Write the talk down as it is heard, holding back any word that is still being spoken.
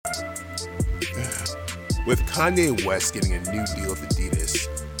With Kanye West getting a new deal with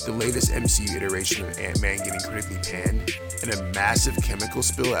Adidas, the latest MCU iteration of Ant-Man getting critically panned, and a massive chemical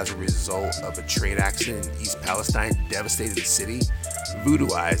spill as a result of a train accident in East Palestine devastated the city,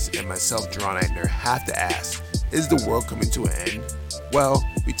 Voodoo Eyes and myself, Deron Eitner, have to ask, is the world coming to an end? Well,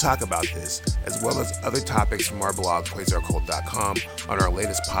 we talk about this, as well as other topics from our blog, QuasarCult.com, on our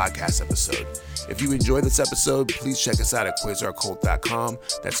latest podcast episode. If you enjoyed this episode, please check us out at QuasarCult.com.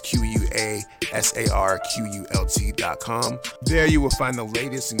 That's QUASARQULT.com. There you will find the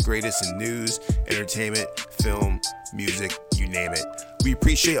latest and greatest in news, entertainment, film, music, you name it. We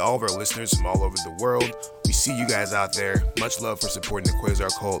appreciate all of our listeners from all over the world. We see you guys out there. Much love for supporting the Quasar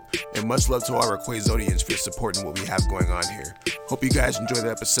Cult, and much love to all our Quasodians for supporting what we have going on here. Hope you guys enjoy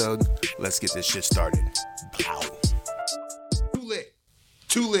the episode. Let's get this shit started. Pow.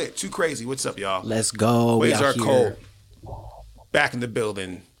 Too lit, too crazy. What's up, y'all? Let's go. Quasar Cult. Back in the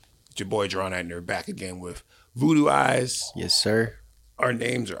building. It's your boy, Deron Eitner, back again with Voodoo Eyes. Yes, sir. Our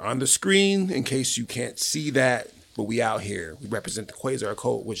names are on the screen in case you can't see that, but we out here. We represent the Quasar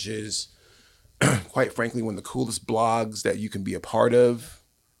Cult, which is, quite frankly, one of the coolest blogs that you can be a part of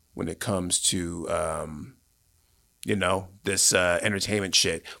when it comes to, this entertainment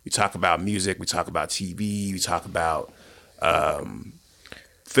shit. We talk about music, we talk about TV, we talk about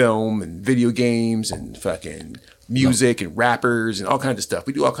film and video games and fucking music and rappers and all kinds of stuff.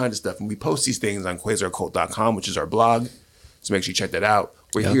 We do all kinds of stuff, and we post these things on QuasarCult.com, which is our blog. So make sure you check that out.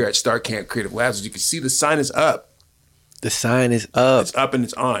 We're here at Star Camp Creative Labs. As you can see, the sign is up. The sign is up. It's up and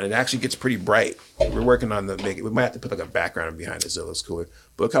it's on. It actually gets pretty bright. We're working on we might have to put like a background behind it so it looks cooler.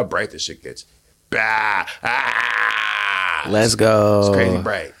 But look how bright this shit gets. Let's go. It's crazy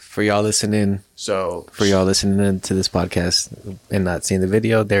bright. For y'all listening to this podcast and not seeing the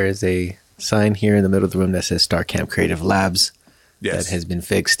video, there is a sign here in the middle of the room that says Star Camp Creative Labs. Yes. That has been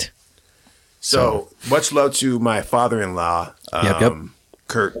fixed. So much love to my father-in-law,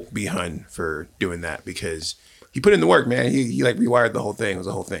 Kurt B. Hun, for doing that, because he put in the work, man. He like rewired the whole thing. It was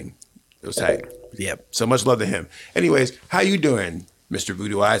a whole thing. It was tight. Yep. So much love to him. Anyways, how you doing, Mr.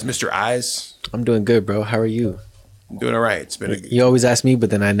 Voodoo Eyes? Mr. Eyes? I'm doing good, bro. How are you? I'm doing all right. You always ask me, but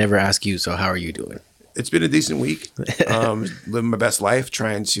then I never ask you. So how are you doing? It's been a decent week. Living my best life,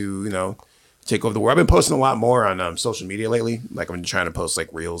 trying to, take over the world. I've been posting a lot more on social media lately. Like I've been trying to post like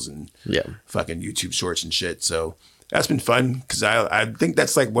reels and fucking YouTube shorts and shit. So that's been fun because I think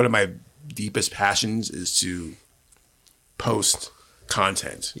that's like one of my deepest passions is to post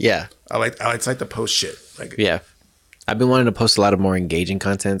content. Yeah. I like to post shit. Like I've been wanting to post a lot of more engaging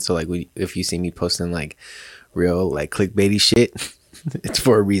content. So like if you see me posting like real like clickbaity shit, it's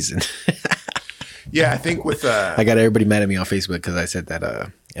for a reason. Yeah, I think with I got everybody mad at me on Facebook because I said that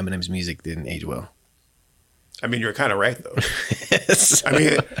Eminem's music didn't age well. I mean, you're kind of right though. I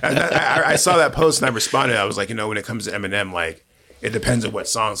mean, I saw that post and I responded. I was like, when it comes to Eminem, like it depends on what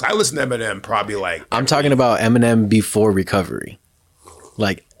songs. I listen to Eminem probably like. I'm talking about Eminem before Recovery.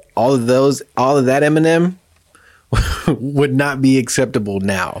 Like all of that Eminem would not be acceptable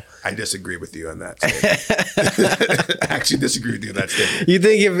now. I disagree with you on that statement. I actually disagree with you on that statement. You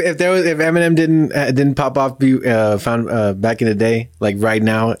think if Eminem didn't pop off, found back in the day, like right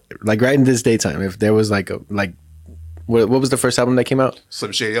now, like right in this daytime, if there was what was the first album that came out?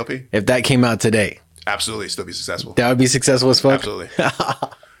 Slim Shady LP. If that came out today, absolutely, still be successful. That would be successful as fuck. Absolutely.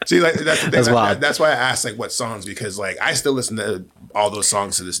 See, like that's the thing. That's wild. That's why I asked like what songs, because like I still listen to all those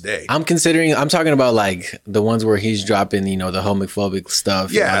songs to this day. I'm talking about like the ones where he's dropping, the homophobic stuff,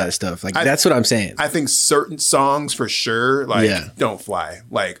 and all that stuff. Like that's what I'm saying. I think certain songs for sure, don't fly.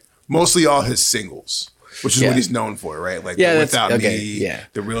 Like mostly all his singles, which is what he's known for, right? Like Without Me,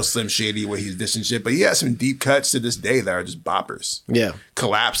 the real Slim Shady where he's dissing shit. But he has some deep cuts to this day that are just boppers. Yeah.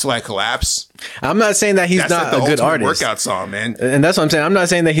 Collapse. I'm not saying that he's not a good artist. Workout song, man. And that's what I'm saying. I'm not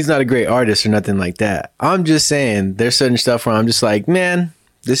saying that he's not a great artist or nothing like that. I'm just saying there's certain stuff where I'm just like, man,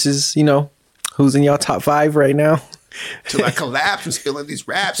 this is, who's in y'all top 5 right now? Till I collapse and spilling these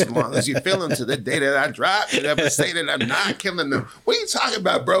raps, as long as you feel them to the day that I drop. You never say that I'm not killing them. What are you talking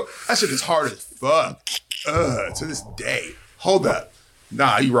about, bro? That shit is hard as fuck. To this day. Hold up.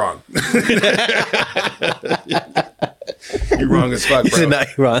 Nah, you wrong. You wrong as fuck, bro. Nah,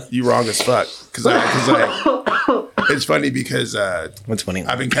 you wrong. You wrong as fuck. Cause it's funny because what's funny?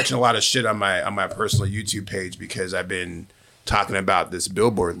 I've been catching a lot of shit on my personal YouTube page because I've been talking about this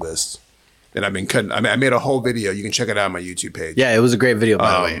Billboard list. And I've been cutting. I made a whole video. You can check it out on my YouTube page. Yeah, it was a great video,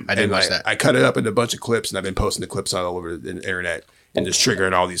 by the way. I did watch that. I cut it up into a bunch of clips, and I've been posting the clips all over the internet and just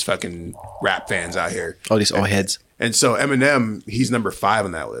triggering all these fucking rap fans out here. All these old heads. And so Eminem, he's number 5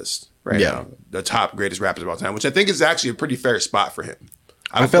 on that list right now. The top greatest rappers of all time, which I think is actually a pretty fair spot for him.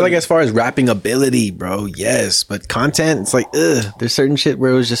 I feel like as far as rapping ability, bro, yes. But content, it's like, there's certain shit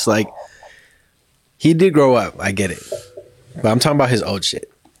where it was just like, he did grow up. I get it. But I'm talking about his old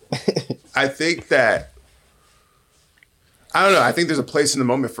shit. I think that, I don't know. I think there's a place in the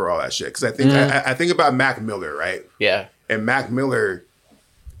moment for all that shit. Because I think I think about Mac Miller, right? Yeah. And Mac Miller,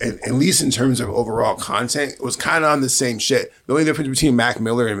 at least in terms of overall content, was kind of on the same shit. The only difference between Mac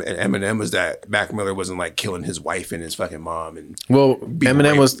Miller and Eminem was that Mac Miller wasn't like killing his wife and his fucking mom. And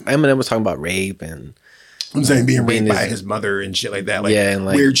Eminem was talking about rape and I'm saying being raped by his mother and shit like that. Like, and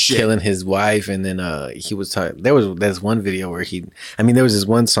like weird shit. Killing his wife. And then he was talking, there's one video where there was this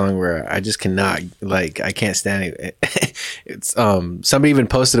one song where I just cannot, like, I can't stand it. It's somebody even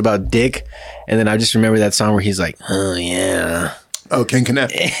posted about dick, and then I just remember that song where he's like, oh yeah. Oh, King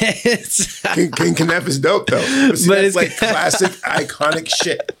Kenneth. King Kenneth is dope though. But it's like classic, iconic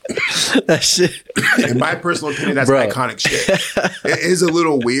shit. That shit. In my personal opinion, that's iconic shit. It is a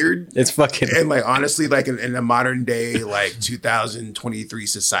little weird. It's fucking. And like honestly, like in a modern day, like 2023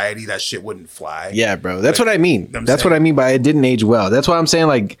 society, that shit wouldn't fly. Yeah, bro. That's what I mean. That's what I mean by it didn't age well. That's why I'm saying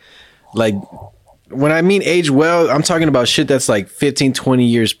like when I mean age well, I'm talking about shit that's like 15, 20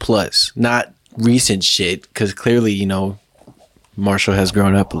 years plus, not recent shit. Because clearly, you know, Marshall has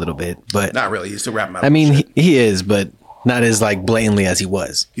grown up a little bit, but not really. He's still rapping. I mean, he is, but not as like blatantly as he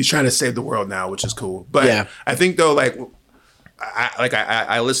was. He's trying to save the world now, which is cool. But yeah. I think though, like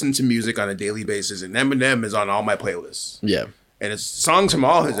I listen to music on a daily basis, and Eminem is on all my playlists. Yeah, and it's songs from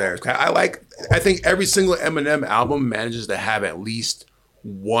all his eras. I think every single Eminem album manages to have at least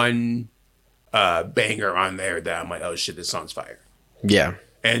one banger on there that I'm like, oh shit, this song's fire. Yeah.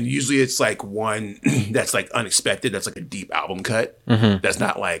 And usually it's like one that's like unexpected. That's like a deep album cut. Mm-hmm. That's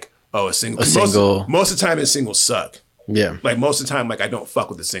not like, oh, a single. Most of the time his singles suck. Yeah. Like most of the time, like I don't fuck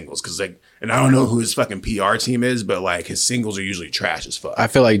with the singles because like, and I don't know who his fucking PR team is, but like his singles are usually trash as fuck. I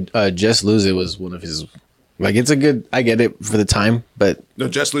feel like Just Lose It was one of his, like it's a good, I get it for the time, but. No,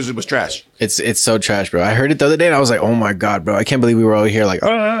 Just Lose It was trash. It's so trash, bro. I heard it the other day and I was like, oh my God, bro. I can't believe we were over here like,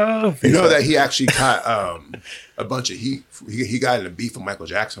 oh. You know that he actually caught a bunch of heat. He got in a beef with Michael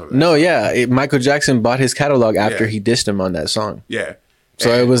Jackson. No, yeah. Michael Jackson bought his catalog after he dissed him on that song. Yeah.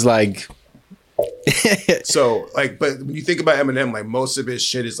 So it was like. So like, but when you think about Eminem, like most of his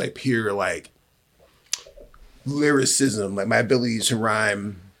shit is like pure like lyricism, like my ability to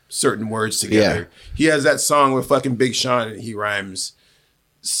rhyme certain words together. Yeah. He has that song with fucking Big Sean and he rhymes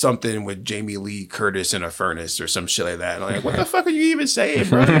something with Jamie Lee Curtis in a furnace or some shit like that. And I'm like, what the fuck are you even saying,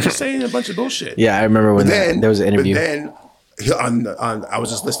 bro? You're just saying a bunch of bullshit. Yeah, I remember when there was an interview. But then I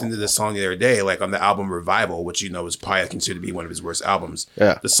was just listening to this song the other day, like on the album Revival, which you know is probably considered to be one of his worst albums.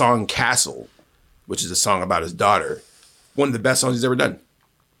 Yeah. The song Castle, which is a song about his daughter, one of the best songs he's ever done.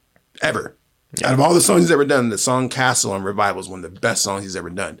 Ever. Yeah. Out of all the songs he's ever done, the song Castle on Revival is one of the best songs he's ever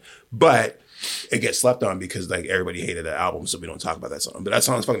done. But it gets slept on because like everybody hated that album, so we don't talk about that song. But that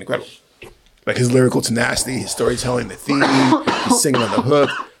song is fucking incredible. Like his lyrical tenacity, his storytelling, the theme, he's singing on the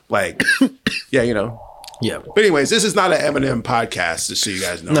hook. Like, yeah, you know. Yeah. But anyways, this is not an Eminem podcast, just so you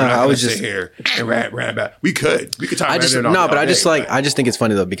guys know. No, I was just sit here and rant about. We could talk about it. I just think it's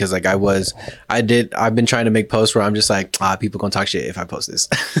funny though because like I've been trying to make posts where I'm just like, people gonna talk shit if I post this.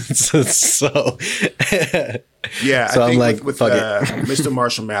 so yeah. So I think I'm like, with fuck it. Mr.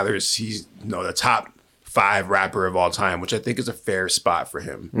 Marshall Mathers, he's the top 5 rapper of all time, which I think is a fair spot for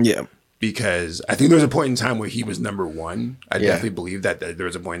him. Yeah. Because I think there was a point in time where he was number 1. I definitely believe that there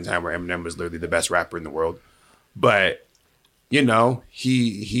was a point in time where Eminem was literally the best rapper in the world. But, you know,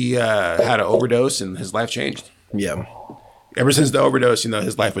 he had an overdose and his life changed. Yeah. Ever since the overdose,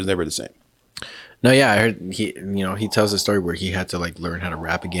 his life was never the same. No, yeah, I heard he tells a story where he had to like learn how to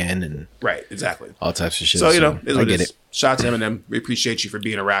rap again and right, exactly, all types of shit. So I get it. Shout out to Eminem. We appreciate you for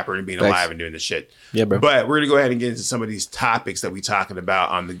being a rapper and being alive and doing this shit. Yeah, bro. But we're gonna go ahead and get into some of these topics that we're talking about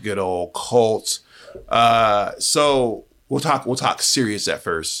on the good old cult. So we'll talk serious at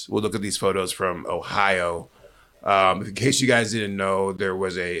first. We'll look at these photos from Ohio. In case you guys didn't know, there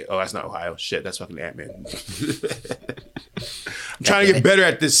was that's not Ohio. Shit, that's fucking Ant-Man. I'm trying to get better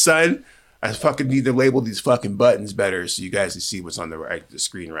at this, son. I fucking need to label these fucking buttons better so you guys can see what's on the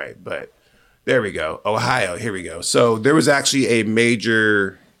screen right. But there we go. Ohio, here we go. So there was actually a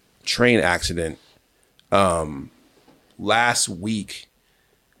major train accident last week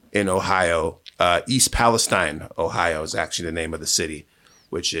in Ohio. East Palestine, Ohio is actually the name of the city,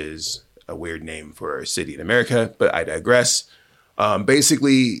 which is a weird name for a city in America, but I digress.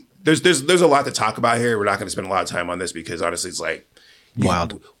 Basically, there's a lot to talk about here. We're not going to spend a lot of time on this because honestly, it's like,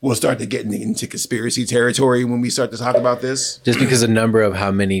 wild. We'll start to get into conspiracy territory when we start to talk about this. Just because the number of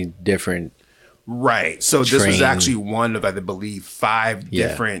how many different Right. So this was train. actually one of, I believe, 5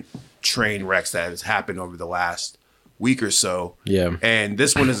 different train wrecks that has happened over the last week or so. Yeah. And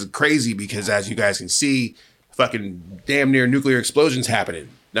this one is crazy because, as you guys can see, fucking damn near nuclear explosions happening. You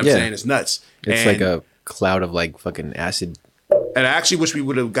know what I'm saying? It's nuts. It's like a cloud of like fucking acid. And I actually wish we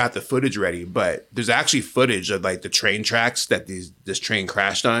would have got the footage ready, but there's actually footage of like the train tracks that this train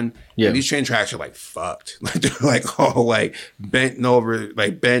crashed on. Yeah. And these train tracks are like fucked. Like they're like all like bent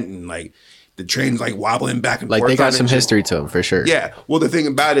and like the train's like wobbling back and forth. Like they got some history to them for sure. Yeah. Well, the thing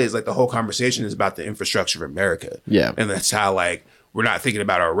about it is like the whole conversation is about the infrastructure of America. Yeah. And that's how like we're not thinking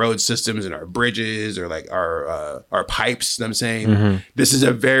about our road systems and our bridges or like our pipes. You know what I'm saying? This is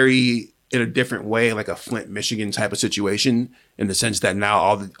in a different way, like a Flint, Michigan type of situation, in the sense that now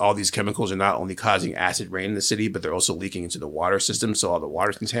all these chemicals are not only causing acid rain in the city, but they're also leaking into the water system, so all the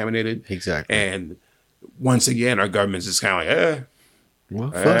water's contaminated. Exactly. And once again, our government's just kind of like,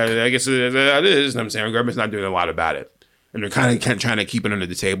 well, fuck. I guess it is. You know what I'm saying? Our government's not doing a lot about it, and they're kind of trying to keep it under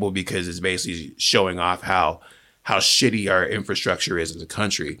the table because it's basically showing off how shitty our infrastructure is as a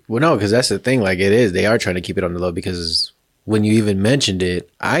country. Well, no, because that's the thing. Like it is. They are trying to keep it on the low because when you even mentioned it,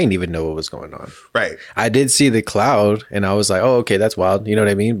 I didn't even know what was going on. Right. I did see the cloud and I was like, oh, okay, that's wild. You know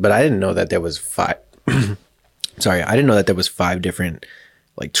what I mean? But I didn't know that there was 5. Sorry. I didn't know that there was 5 different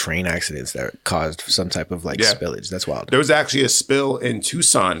like train accidents that caused some type of like spillage. That's wild. There was actually a spill in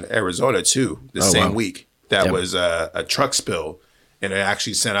Tucson, Arizona too, the same week. That was a truck spill, and it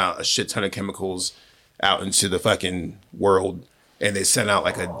actually sent out a shit ton of chemicals out into the fucking world. And they sent out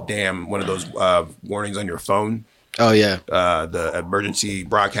like one of those warnings on your phone. Oh yeah. The emergency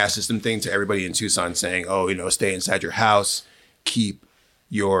broadcast system thing to everybody in Tucson saying, stay inside your house, keep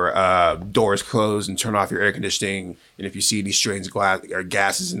your doors closed and turn off your air conditioning. And if you see any strange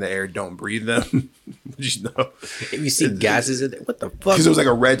gases in the air, don't breathe them. If you see gases in there, what the fuck? Because it was like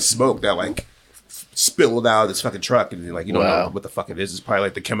a red smoke that like spilled out of this fucking truck. And like, you don't know what the fuck it is. It's probably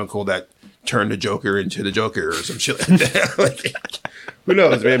like the chemical that turned the Joker into the Joker or some shit like that. Like, who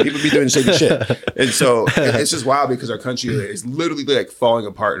knows, man? People be doing shady shit. And so it's just wild because our country is literally like falling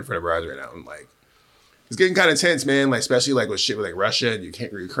apart in front of our eyes right now. And like, it's getting kind of tense, man. Like, especially like with shit with like Russia and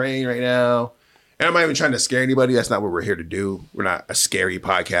Ukraine right now. And I'm not even trying to scare anybody. That's not what we're here to do. We're not a scary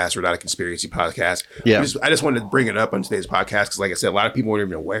podcast. We're not a conspiracy podcast. Yeah. I just wanted to bring it up on today's podcast because, like I said, a lot of people weren't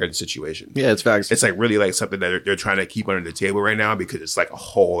even aware of the situation. Yeah, it's facts. It's like really like something that they're trying to keep under the table right now because it's like a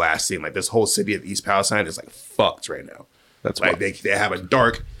whole ass thing. Like this whole city of East Palestine is like fucked right now. That's like they have a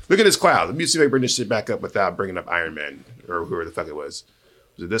dark. Look at this cloud. Let me see if I bring this shit back up without bringing up Iron Man or whoever the fuck it was.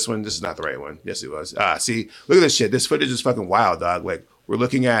 Was it this one? This is not the right one. Yes, it was. See, look at this shit. This footage is fucking wild, dog. Like we're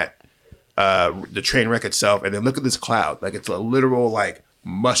looking at the train wreck itself, and then look at this cloud. Like it's a literal like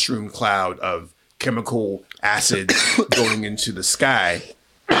mushroom cloud of chemical acid going into the sky,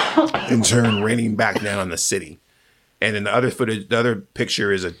 in turn raining back down on the city. And then the other footage, the other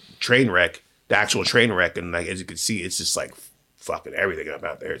picture is a train wreck, the actual train wreck, and like as you can see, it's just like fucking everything up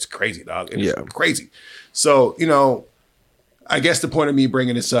out there. It's crazy, dog. It's crazy. So I guess the point of me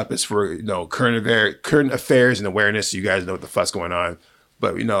bringing this up is for current affairs and awareness. So you guys know what the fuck's going on.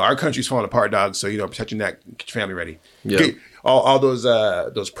 But our country's falling apart, dog. So protect your neck, get your family ready. Yeah. Okay, all those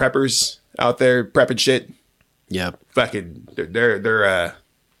preppers out there prepping shit. Yeah. Fucking, they're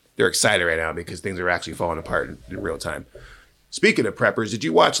excited right now because things are actually falling apart in real time. Speaking of preppers, did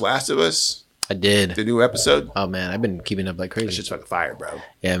you watch Last of Us? I did. The new episode? Oh man, I've been keeping up like crazy. That shit's fucking fire, bro.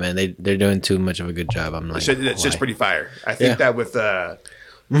 Yeah, man, they're doing too much of a good job. I'm like, it's just pretty fire. I think that with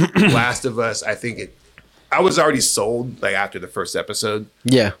Last of Us, I was already sold like after the first episode.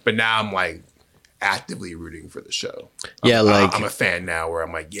 Yeah. But now I'm like actively rooting for the show. I'm a fan now where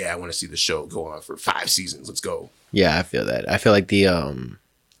I'm like, I want to see the show go on for 5 seasons. Let's go. Yeah, I feel that. I feel like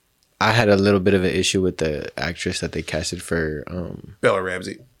I had a little bit of an issue with the actress that they casted for Bella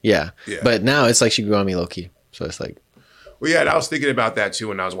Ramsey. Yeah. But now it's like she grew on me low key. So it's like, well, yeah, and I was thinking about that too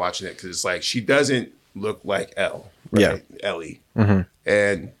when I was watching it because it's like she doesn't look like Elle. Right? Yeah. Ellie. Mm-hmm.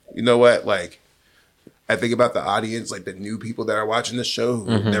 And you know what? Like, I think about the audience, like the new people that are watching the show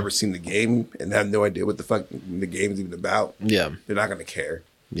who have never seen the game and have no idea what the fuck the game's even about. Yeah. They're not going to care.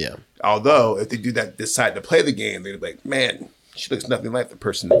 Yeah. Although, if they decide to play the game, they're like, man, she looks nothing like the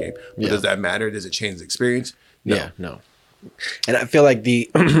person in the game. But does that matter? Does it change the experience? No. Yeah, no. And I feel like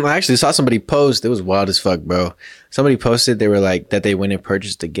I actually saw somebody post, it was wild as fuck, bro. Somebody posted, they were like, that they went and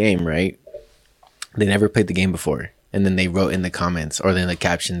purchased the game, right? They never played the game before. And then they wrote in the comments or in the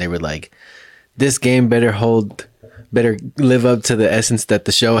caption, they were like, this game better live up to the essence that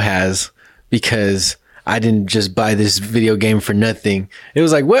the show has because I didn't just buy this video game for nothing. It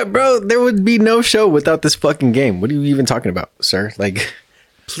was like, what, bro? There would be no show without this fucking game. What are you even talking about, sir? Like,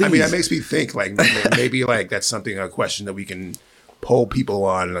 Please. I mean, that makes me think like maybe like that's something, a question that we can poll people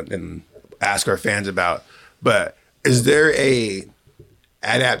on and ask our fans about. But is there a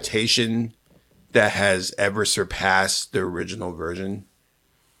adaptation that has ever surpassed the original version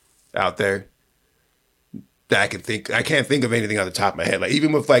out there that I can think? I can't think of anything on the top of my head. Like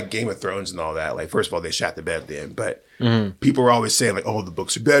even with like Game of Thrones and all that, like first of all, they shot the bed at the end, but people are always saying like, oh, the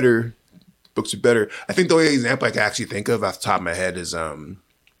books are better. Books are better. I think the only example I can actually think of off the top of my head is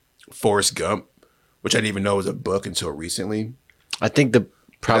Forrest Gump, which I didn't even know was a book until recently. I think that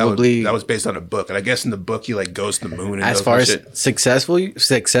was based on a book, and I guess in the book he like goes to the moon. And as far as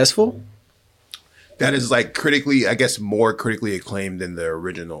successful, that is like critically, I guess, more critically acclaimed than the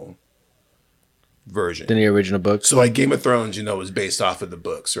original version. Than the original book. So like Game of Thrones, was based off of the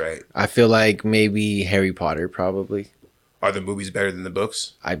books, right? I feel like maybe Harry Potter probably. Are the movies better than the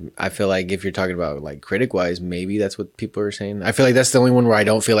books? I feel like if you're talking about like critic wise, maybe that's what people are saying. I feel like that's the only one where I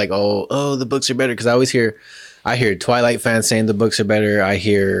don't feel like oh the books are better, because I hear Twilight fans saying the books are better. I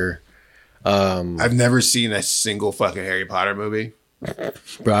hear I've never seen a single fucking Harry Potter movie.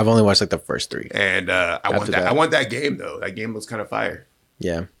 Bro, I've only watched like the first 3. And I want that game though. That game looks kind of fire.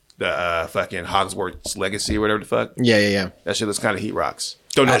 Yeah. The fucking Hogwarts Legacy or whatever the fuck. Yeah. That shit looks kind of heat rocks.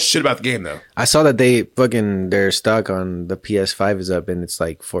 Don't know shit about the game though. I saw that their stock on the PS5 is up, and it's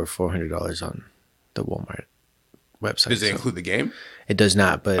like for $400 on the Walmart website. Does it include the game? It does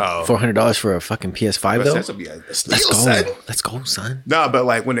not, but $400 for a fucking PS5 though. That's a steal, Let's go, son. No, but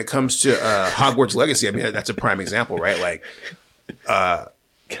like when it comes to Hogwarts Legacy, I mean that's a prime example, right? Like, can I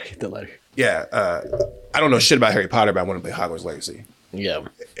get the letter? Yeah, I don't know shit about Harry Potter, but I want to play Hogwarts Legacy. Yeah.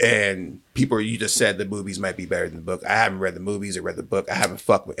 And you just said the movies might be better than the book. I haven't read the movies or read the book. I haven't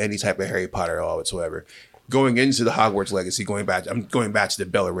fucked with any type of Harry Potter at all whatsoever. Going into the Hogwarts Legacy, I'm going back to the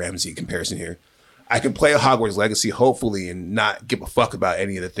Bella Ramsey comparison here. I can play a Hogwarts Legacy, hopefully, and not give a fuck about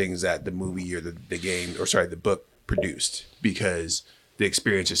any of the things that the movie or the book produced, because the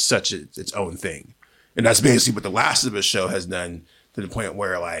experience is such its own thing. And that's basically what The Last of Us show has done, to the point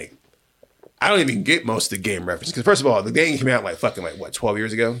where, like, I don't even get most of the game references. Because, first of all, the game came out, 12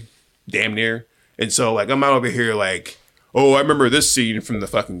 years ago? Damn near. And so, like, I'm not over here, like, oh, I remember this scene from the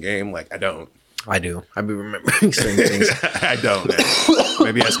fucking game. Like, I don't. I do. I be remembering certain things. I don't, man.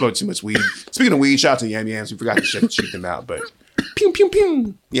 Maybe I smoked too much weed. Speaking of weed, shout out to Yam Yams. We forgot to shoot them out, but pew, pew,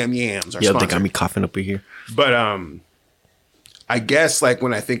 pew. Yam Yams, our sponsor. They got me coughing up here. But I guess, like,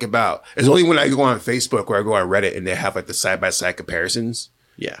 when I think about, it's only when I go on Facebook or I go on Reddit and they have, like, the side-by-side comparisons.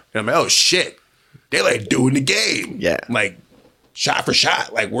 Yeah. And I'm like, oh, shit. They, like, doing the game. Yeah. Like, shot for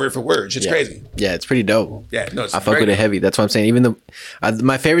shot, like, word for word. It's crazy. Yeah, it's pretty dope. Yeah, no, I fuck with it heavy. That's what I'm saying. Even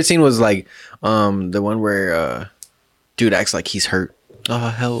my favorite scene was, like, the one where dude acts like he's hurt. Oh,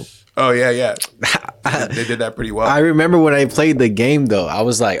 help. Oh, yeah. They did that pretty well. I remember when I played the game, though, I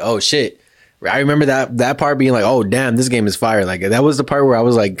was like, oh, shit. I remember that part being like, oh, damn, this game is fire. Like, that was the part where I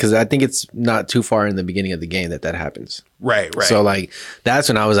was like, because I think it's not too far in the beginning of the game that happens. Right. So, like, that's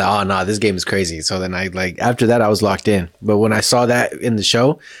when I was like, oh, no, this game is crazy. So then after that, I was locked in. But when I saw that in the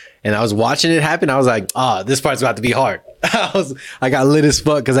show and I was watching it happen, I was like, this part's about to be hard. I got lit as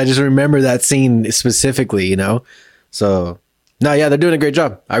fuck because I just remember that scene specifically, So, no, yeah, they're doing a great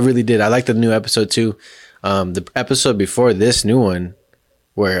job. I really did. I liked the new episode, too. The episode before this new one,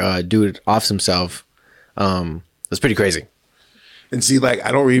 where dude offs himself, was pretty crazy. And see, like,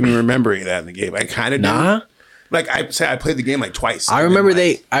 I don't even remember any of that in the game. I kind of do. Like, I played the game like twice. I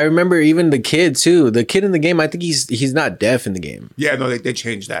remember even the kid too. The kid in the game, I think he's not deaf in the game. Yeah, no, they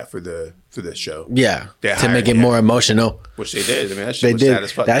changed that for this show. Yeah, to make it more emotional. Which they did. I mean, that shit was sad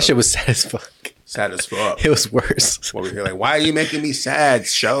as fuck. That shit was sad as fuck. Sad as fuck. It was worse. Well, we're here like, why are you making me sad,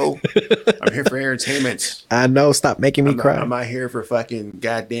 show? I'm here for entertainment. I know. Stop making me cry. I'm not here for fucking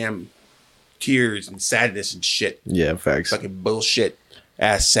goddamn tears and sadness and shit. Yeah, facts. Fucking bullshit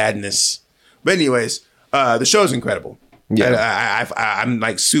ass sadness. But anyways, the show's incredible. Yeah, I'm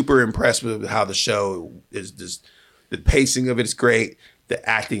like super impressed with how the show is. The pacing of it is great. The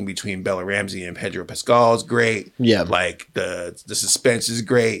acting between Bella Ramsey and Pedro Pascal is great. Yeah. Like the suspense is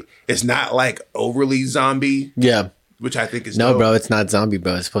great. It's not like overly zombie. Yeah. Which I think is no, dope. bro. It's not zombie,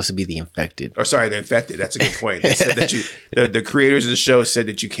 bro. It's supposed to be the infected. Or sorry, the infected. That's a good point. They said that the creators of the show said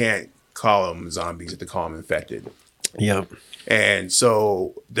that you can't call them zombies. You have to call them infected. Yep. And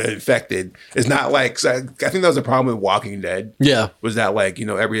so the infected is not like. I think that was a problem with Walking Dead. Yeah. Was that like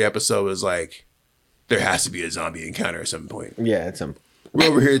every episode was like there has to be a zombie encounter at some point. Yeah, at some. We're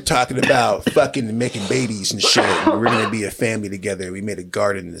over here talking about fucking and making babies and shit. And we're gonna be a family together. We made a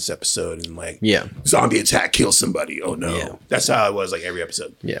garden in this episode, and like, yeah, zombie attack, kill somebody. Oh no, that's how it was like every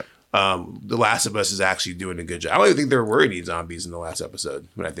episode. Yeah, The Last of Us is actually doing a good job. I don't even think there were any zombies in the last episode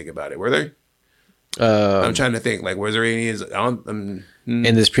when I think about it. Were there? I'm trying to think. Like, was there any? In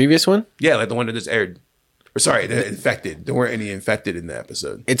this previous one? Yeah, like the one that just aired. Or sorry, the infected. There weren't any infected in the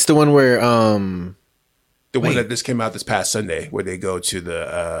episode. It's the one where the one that just came out this past Sunday, where they go to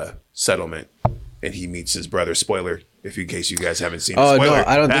the settlement and he meets his brother. Spoiler, if in case you guys haven't seen. Oh Spoiler. no,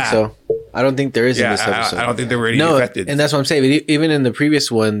 I don't think so. I don't think there is in this episode. I don't think there were any infected. And that's what I'm saying. Even in the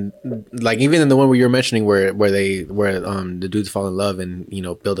previous one, like even in the one where you were mentioning, where the dudes fall in love and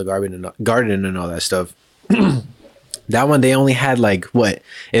build a garden and all that stuff. That one they only had like what?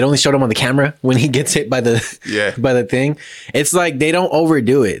 It only showed him on the camera when he gets hit by the thing. It's like they don't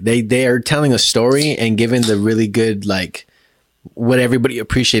overdo it. They are telling a story and giving the really good like what everybody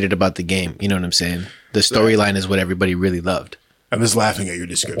appreciated about the game. You know what I'm saying? The storyline is what everybody really loved. I'm just laughing at your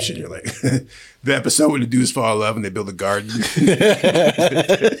description. You're like, the episode when the dudes fall in love and they build a garden.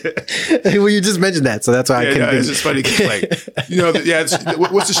 Well, you just mentioned that, so that's why I couldn't think. It's just funny because, like,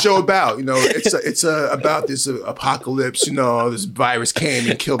 what's the show about? It's about this apocalypse. This virus came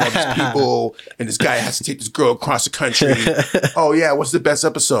and killed all these people, and this guy has to take this girl across the country. Oh yeah, what's the best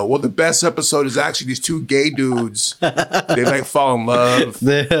episode? Well, the best episode is actually these two gay dudes. They like fall in love and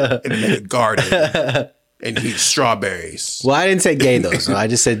they make a garden. And eat strawberries. Well, I didn't say gay though, so I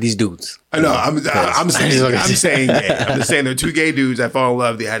just said these dudes. I know. I'm saying gay. I'm just saying they're two gay dudes that fall in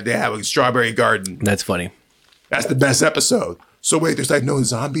love. They have a strawberry garden. That's funny. That's the best episode. So wait, there's like no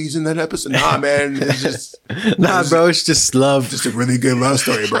zombies in that episode? Nah, man. It's just bro. It's just love. Just a really good love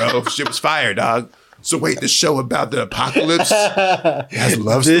story, bro. Shit was fire, dog. So wait, the show about the apocalypse has a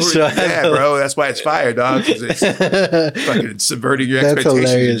love story? Yeah, bro. That's why it's fire, dog. Because it's fucking subverting your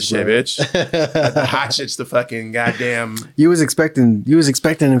expectations and shit, bitch. The hot shit's the fucking goddamn. You was expecting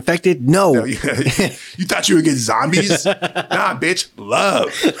infected? No. You thought you would get zombies? Nah, bitch. Love.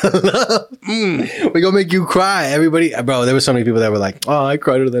 We gonna make you cry, everybody. Bro, there were so many people that were like, "Oh, I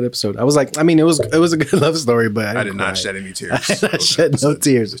cried over that episode." I was like, I mean, it was a good love story, but I did not shed any tears. I shed no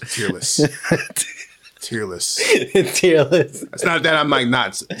tears. Tearless. Tearless. Tearless. It's not that I'm like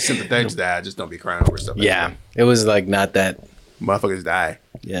not sympathetic to that. I just don't be crying over stuff. It was like not that. Motherfuckers die.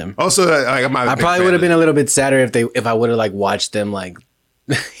 Yeah. Also, like, I probably would have been a little bit sadder if I would have like watched them like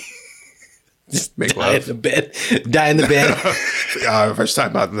just make die love. Die in the bed. First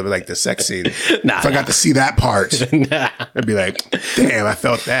time about like the sex scene. If I got to see that part, I'd be like, damn, I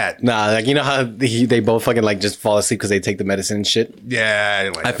felt that. Like how they both fucking like just fall asleep because they take the medicine and shit. Yeah, I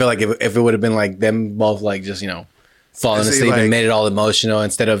didn't like. I feel like if it would have been like them both like just falling asleep and made it all emotional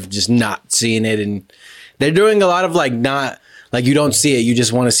instead of just not seeing it, and they're doing a lot of like not. Like you don't see it, you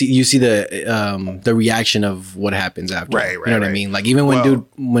just want to see. You see the reaction of what happens after. Right. You know what I mean? Like even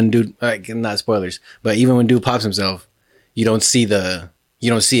when dude, like not spoilers, but even when dude pops himself, you don't see it,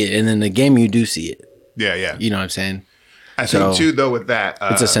 and in the game you do see it. Yeah. You know what I'm saying? I think too, though, with that,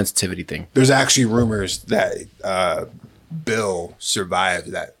 it's a sensitivity thing. There's actually rumors that Bill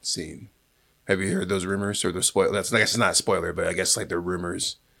survived that scene. Have you heard those rumors or the spoiler? That's I guess it's not a spoiler, but I guess like they're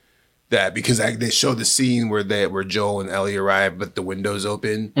rumors. That because they showed the scene where Joel and Ellie arrive, but the windows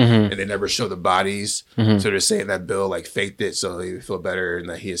open, and they never show the bodies. So they're saying that Bill like faked it so he would feel better, and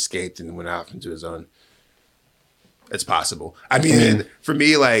that he escaped and went off into his own. It's possible. I mean, for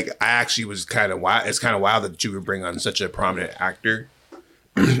me, like I actually was kind of wild. It's kind of wild that you would bring on such a prominent actor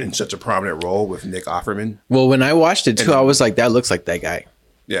in such a prominent role with Nick Offerman. Well, when I watched it too, I was like, that looks like that guy.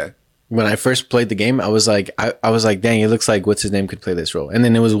 Yeah. When I first played the game, I was like, dang, it looks like what's his name could play this role. And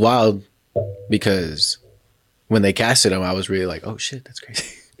then it was wild because when they casted him, I was really like, oh shit, that's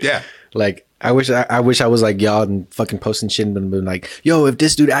crazy. Yeah. Like I wish I was like y'all and fucking posting shit and been like, yo, if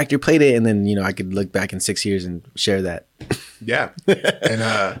this dude actor played it, and then I could look back in 6 years and share that. Yeah.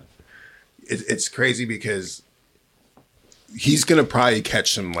 And it's crazy because he's gonna probably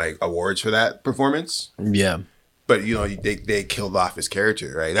catch some like awards for that performance. Yeah. But they killed off his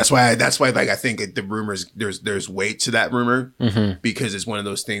character, right? That's why like I think the rumors there's weight to that rumor because it's one of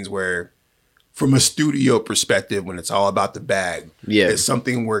those things where, from a studio perspective, when it's all about the bag, if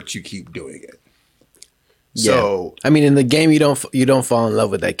something works, you keep doing it. Yeah. So I mean, in the game, you don't fall in love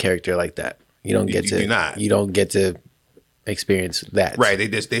with that character like that. You don't get to experience that. Right.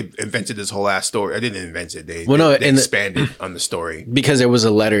 They invented this whole ass story. I didn't invent it. They expanded on the story. Because there was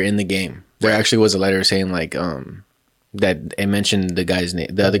a letter in the game. There actually was a letter saying like that it mentioned the guy's name,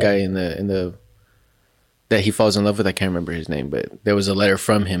 the other guy in the that he falls in love with. I can't remember his name, but there was a letter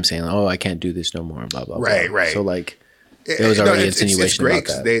from him saying, "Oh, I can't do this no more." Blah blah. Right, blah. right. So like, there was already insinuation it's great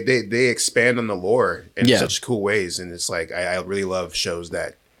about that. They expand on the lore in such cool ways, and it's like I really love shows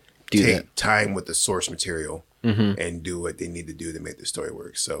that take time with the source material. and do what they need to do to make the story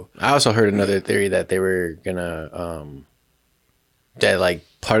work. So I also heard another theory that they were gonna that like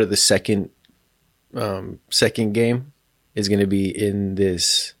part of the second game is gonna be in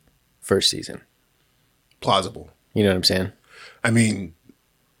this first season. Plausible. You know what I'm saying? I mean,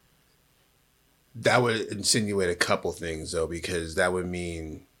 that would insinuate a couple things though, because that would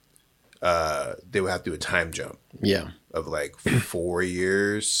mean they would have to do a time jump. Yeah. Of like 4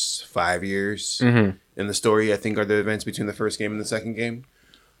 years, 5 years in the story, I think, are the events between the first game and the second game.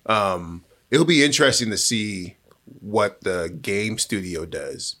 It'll be interesting to see what the game studio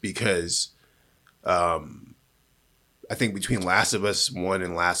does, because I think between Last of Us 1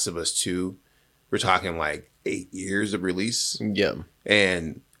 and Last of Us 2, we're talking like 8 years of release. Yeah.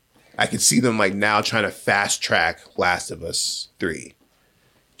 And I could see them like now trying to fast track Last of Us 3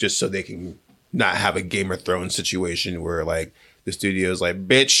 just so they can not have a Game of Thrones situation where like the studio's like,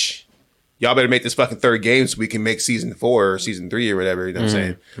 bitch, y'all better make this fucking third game so we can make season 4 or season 3 or whatever. You know what I'm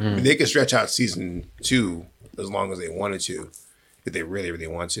saying? I mean, they could stretch out season 2 as long as they wanted to, if they really, really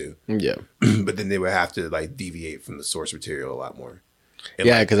want to. Yeah. But then they would have to like deviate from the source material a lot more. And,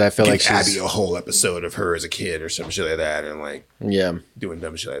 yeah, because I feel like give she's Abby a whole episode of her as a kid or some shit like that, and like doing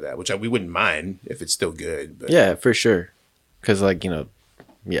dumb shit like that, which we wouldn't mind if it's still good. But yeah, for sure. Because like, you know,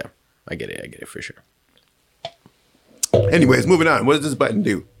 yeah, I get it for sure. Anyways, moving on. What does this button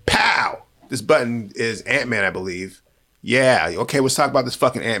do? Pow! This button is Ant-Man, I believe. Yeah. Okay, let's talk about this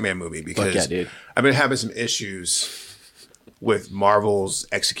fucking Ant-Man movie, because yeah, dude. I've been having some issues with Marvel's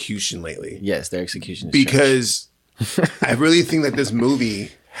execution lately. Yes, their execution is because I really think that this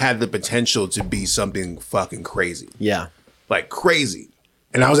movie had the potential to be something fucking crazy. Yeah. Like crazy.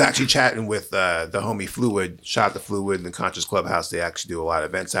 And I was actually chatting with the homie Fluid, shout out to Fluid in the Conscious Clubhouse. They actually do a lot of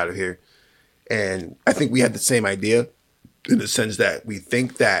events out of here. And I think we had the same idea in the sense that we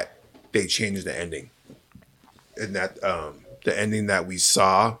think that they changed the ending. And that the ending that we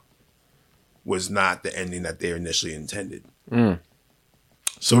saw was not the ending that they initially intended.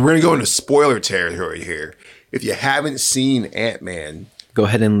 So we're going to go into spoiler territory here. If you haven't seen Ant-Man, go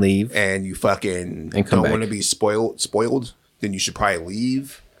ahead and leave. And you fucking and don't want to be spoiled, then you should probably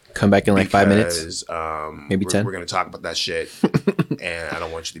leave. Come back in like 5 minutes. Maybe 10. We're going to talk about that shit. And I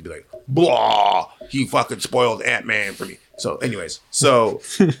don't want you to be like, blah, he fucking spoiled Ant-Man for me. So anyways,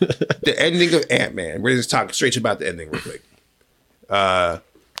 the ending of Ant-Man, we're just talking straight about the ending real quick.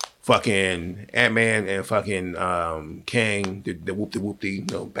 Fucking Ant-Man and fucking Kang did the whoop-de-whoop-de, you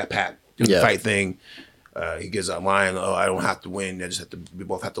know, pat, do the fight thing. He gives a line, oh, I don't have to win. We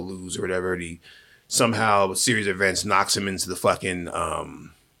both have to lose or whatever. And he somehow, a series of events knocks him into the fucking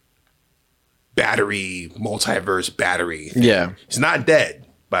multiverse battery thing. Yeah. He's not dead,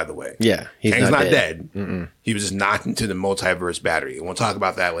 by the way. Yeah. Kang's not dead. He was just knocked into the multiverse battery. And we'll talk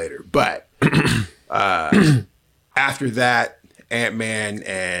about that later. But after that, Ant-Man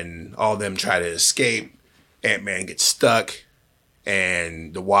and all of them try to escape. Ant-Man gets stuck.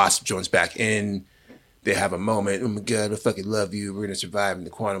 And the Wasp joins back in. They have a moment. Oh my God, I fucking love you. We're going to survive in the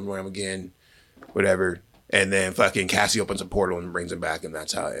quantum realm again. Whatever. And then fucking Cassie opens a portal and brings him back, and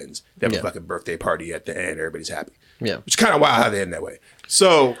that's how it ends. They have a fucking birthday party at the end. Everybody's happy. Yeah. Which is kind of wild how they end that way.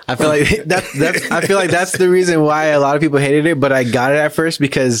 So I feel like that's the reason why a lot of people hated it, but I got it at first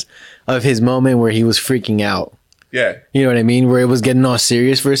because of his moment where he was freaking out. Yeah. You know what I mean? Where it was getting all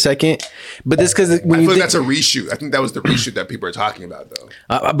serious for a second. But this because when I feel like that's a reshoot. I think that was the reshoot that people are talking about, though.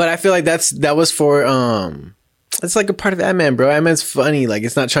 But I feel like that was for it's like a part of Ant-Man, bro. Ant-Man's funny. Like,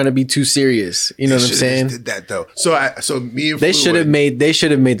 it's not trying to be too serious. You know what I'm saying? Did that though. So me and they should have made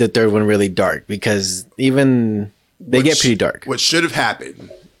the third one really dark, because even they get pretty dark. What should have happened,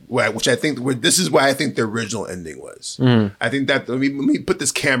 which I think this is why I think the original ending was. I think that let me put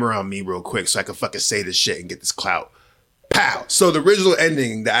this camera on me real quick so I can fucking say this shit and get this clout. Pow. So the original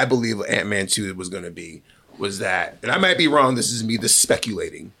ending that I believe Ant-Man 2 was going to be was that, and I might be wrong. This is me just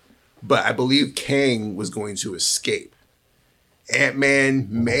speculating. But I believe Kang was going to escape. Ant-Man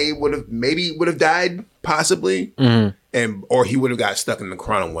maybe would have died, possibly, or he would have got stuck in the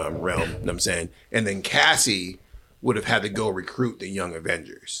quantum realm. You know what I'm saying? And then Cassie would have had to go recruit the Young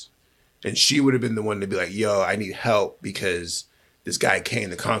Avengers, and she would have been the one to be like, "Yo, I need help because this guy Kang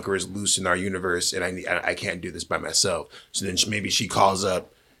the Conqueror is loose in our universe, and I can't do this by myself." So then maybe she calls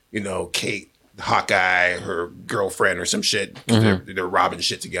up, Kate, Hawkeye, her girlfriend or some shit. They're robbing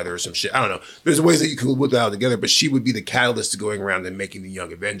shit together or some shit. I don't know. There's ways that you could put that all together, but she would be the catalyst to going around and making the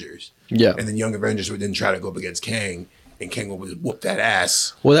Young Avengers. Yeah. And then Young Avengers would then try to go up against Kang, and Kang would whoop that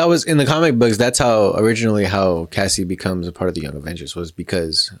ass. Well, that was in the comic books. That's how Cassie becomes a part of the Young Avengers, was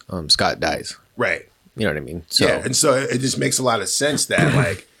because Scott dies. Right. You know what I mean? So, yeah. And so it just makes a lot of sense that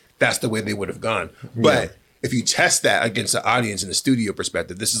like that's the way they would have gone. But if you test that against the audience in the studio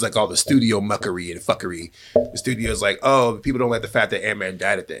perspective, this is like all the studio muckery and fuckery. The studio's like, oh, people don't like the fact that Ant-Man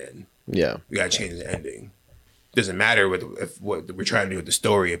died at the end. Yeah. We gotta change the ending. Doesn't matter if what we're trying to do with the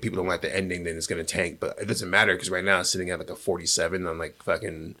story. If people don't like the ending, then it's gonna tank. But it doesn't matter because right now it's sitting at like a 47 on like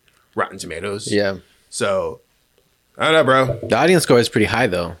fucking Rotten Tomatoes. Yeah. So I don't know, bro. The audience score is pretty high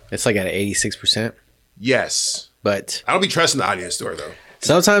though. It's like at 86%. Yes. But I don't be trusting the audience score though.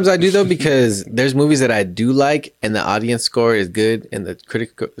 Sometimes I do though, because there's movies that I do like and the audience score is good and the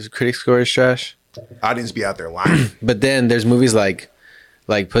critic score is trash. Audience be out there lying. But then there's movies like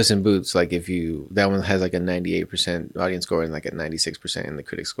Puss in Boots. Like that one has like a 98% audience score and like a 96% in the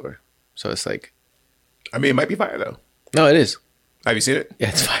critic score. So it's like, I mean, it might be fire though. No, it is. Have you seen it? Yeah,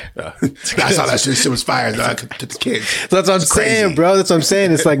 it's fire. I saw that shit was fire. To the kids. So that's what I'm saying, bro. That's what I'm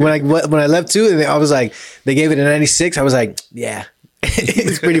saying. It's like when I left too, and I was like, they gave it a 96. I was like, yeah.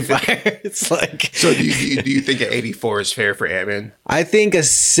 It's pretty fire. It's like. So do you think an 84 is fair for Ant-Man? I think a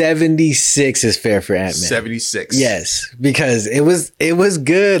 76 is fair for Ant-Man. 76. Yes, because it was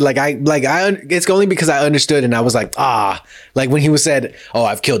good. It's only because I understood and I was like, like when he said, "Oh,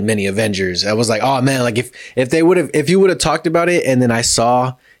 I've killed many Avengers." I was like, "Oh man!" Like if you would have talked about it, and then I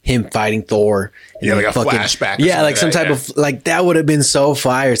saw him fighting Thor. Yeah, like a flashback. Yeah, like some type of like that would have been so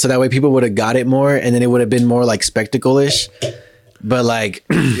fire. So that way people would have got it more, and then it would have been more like spectacle-ish. But like,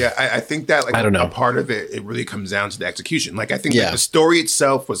 yeah, I think that like I don't know. A part of it really comes down to the execution. Like I think that the story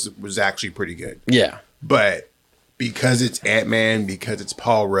itself was actually pretty good. Yeah, but because it's Ant-Man, because it's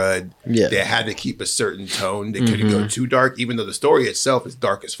Paul Rudd, they had to keep a certain tone. They couldn't go too dark, even though the story itself is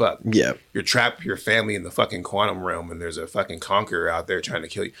dark as fuck. Yeah, you're trapped with your family in the fucking quantum realm, and there's a fucking conqueror out there trying to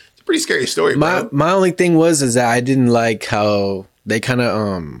kill you. It's a pretty scary story. My only thing is that I didn't like how they kind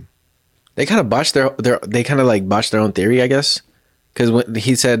of botched botched their own theory, I guess. Because when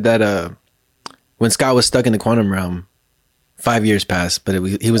he said that when Scott was stuck in the quantum realm, 5 years passed, but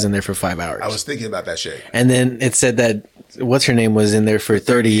he was in there for 5 hours. I was thinking about that shit. And then it said that what's her name was in there for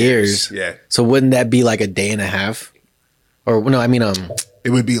 30 years. Yeah. So wouldn't that be like a day and a half? Or no, I mean it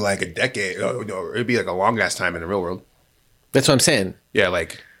would be like a decade. No, it'd be like a long ass time in the real world. That's what I'm saying. Yeah,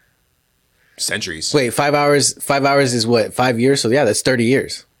 like centuries. Wait, 5 hours? 5 hours is what? 5 years? So yeah, that's 30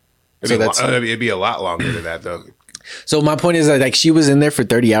 years. It'd be a lot longer than that though. So my point is that like she was in there for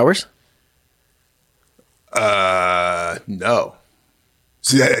 30 hours? No.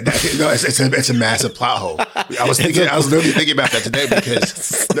 See, it's a massive plot hole. I was literally thinking about that today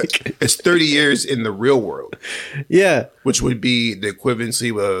because it's 30 years in the real world. Yeah. Which would be the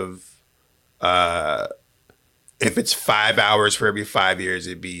equivalency of, if it's 5 hours for every 5 years,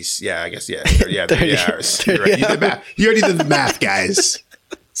 it'd be, 30 hours. 30 right. You already did the math, guys.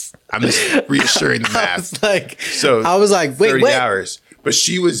 I'm just reassuring the math. I was like, wait, 30 what? hours. But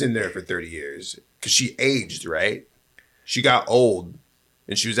she was in there for 30 years because she aged, right? She got old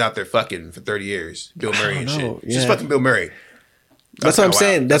and she was out there fucking for 30 years. Bill Murray and shit. Yeah. She's fucking Bill Murray. That's what I'm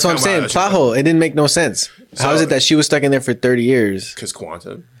saying. That's what I'm saying. Plot hole. It didn't make no sense. How is it that she was stuck in there for 30 years? Because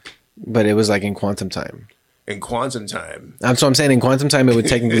quantum. But it was like in quantum time. In quantum time. That's what I'm saying. In quantum time, it would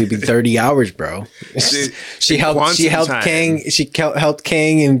technically be 30 hours, bro. She helped Kang. She helped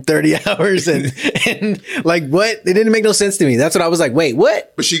Kang in 30 hours, and like what? It didn't make no sense to me. That's what I was like. Wait,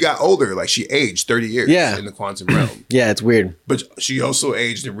 what? But she got older. Like she aged 30 years. In the quantum realm. Yeah, it's weird. But she also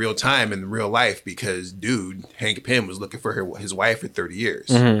aged in real time in real life because Hank Pym was looking for his wife for 30 years.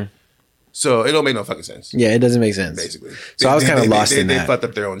 Mm-hmm. So it don't make no fucking sense. Yeah, it doesn't make sense. Basically. So I was kind of lost in that. They fucked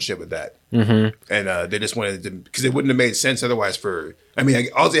up their own shit with that. Mm-hmm. And they just wanted to, because it wouldn't have made sense otherwise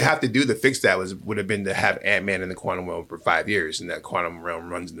all they have to do to fix that would have been to have Ant-Man in the quantum realm for 5 years, and that quantum realm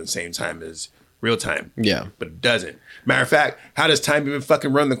runs in the same time as real time. Yeah. But it doesn't. Matter of fact, how does time even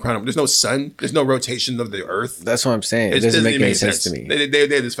fucking run the quantum? There's no sun. There's no rotation of the earth. That's what I'm saying. It doesn't make any sense to me. They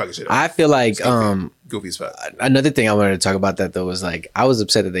just fucking shit up. I feel like goofy as fuck. Another thing I wanted to talk about that though was like I was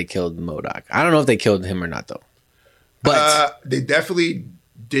upset that they killed MODOK. I don't know if they killed him or not though. But they definitely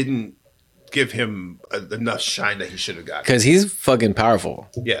didn't give him enough shine that he should have got. Because he's fucking powerful.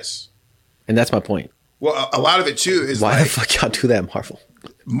 Yes. And that's my point. Well, a lot of it too is why the fuck y'all do that, Marvel?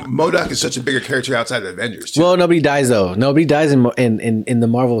 MODOK is such a bigger character outside of the Avengers too. Well, nobody dies though. Nobody dies in the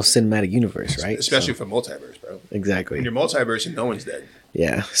Marvel Cinematic Universe, right? Especially for multiverse, bro. Exactly. In your multiverse, and no one's dead.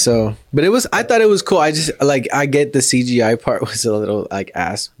 Yeah. So, but I thought it was cool. I just I get the CGI part was a little like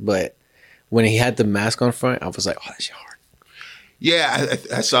ass, but when he had the mask on front, I was like, oh, that shit hard. Yeah,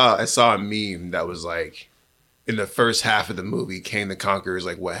 I saw a meme that was like, in the first half of the movie, Kang the Conqueror is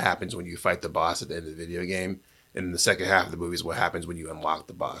like what happens when you fight the boss at the end of the video game, and in the second half of the movie is what happens when you unlock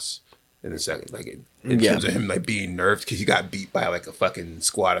the boss. in the second, like in terms of him like being nerfed because he got beat by like a fucking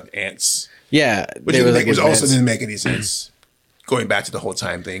squad of ants. Yeah, which also didn't make any sense. Going back to the whole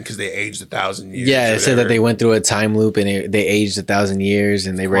time thing because they aged 1,000 years. Yeah, it said that they went through a time loop and they aged 1,000 years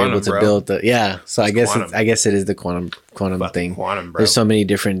and they were able to build the So I guess it is the quantum thing. Quantum, bro. There's so many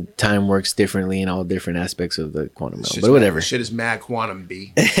different time works differently in all different aspects of the quantum realm. But whatever. Shit is mad quantum,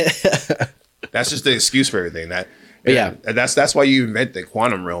 B. That's just the excuse for everything. That's why you invent the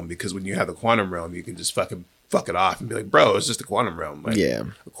quantum realm because when you have the quantum realm, you can just fuck it off and be like, bro, it's just the quantum realm. Like, yeah.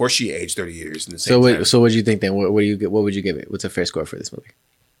 Of course, she aged 30 years in the same time. So what do you think then? What would you give it? What's a fair score for this movie?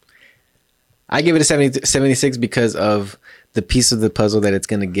 I give it a 76 because of the piece of the puzzle that it's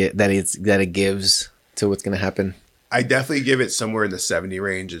gonna get that it gives to what's gonna happen. I definitely give it somewhere in the 70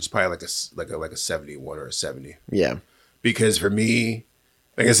 range. It's probably like a 71 or a 70. Yeah. Because for me,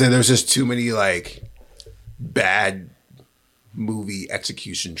 like I said, there's just too many like bad movie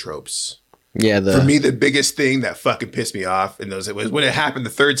execution tropes. Yeah, for me, the biggest thing that fucking pissed me off and it was when it happened the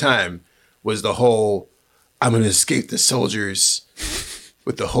third time was the whole I'm gonna escape the soldiers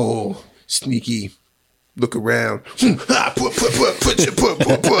with the whole sneaky look around and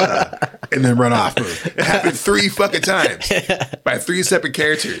then run off. It happened 3 fucking times by 3 separate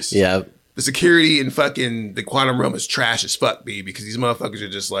characters. Yeah. The security in fucking the quantum realm is trash as fuck, B, because these motherfuckers are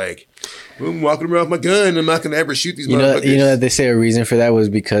just like, I'm walking around with my gun. I'm not going to ever shoot these motherfuckers. You know that they say a reason for that was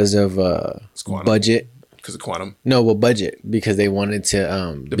because of budget. Because of quantum? No, budget. Because they wanted to...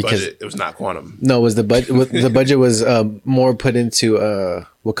 budget, it was not quantum. No, it was the budget. The budget was more put into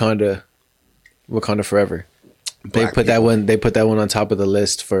Wakanda Forever. They put that one on top of the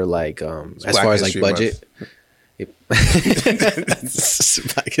list for like as far as like budget.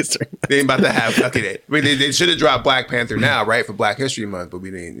 Black History. They ain't about to have fucking it. I mean, they should have dropped Black Panther now, right, for Black History Month, but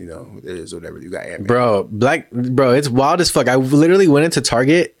we didn't. It is whatever. You got Ant-Man. Bro, it's wild as fuck. I literally went into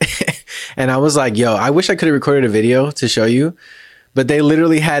Target and I was like, "Yo, I wish I could have recorded a video to show you." But they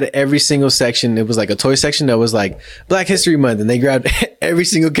literally had every single section. It was like a toy section that was like Black History Month. And they grabbed every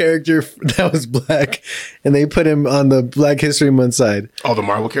single character that was black and they put him on the Black History Month side. All the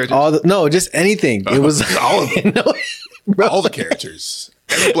Marvel characters? No, just anything. It was all of them. Bro. All the characters.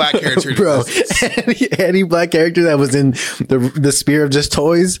 Every black character. Bro, any black character that was in the sphere of just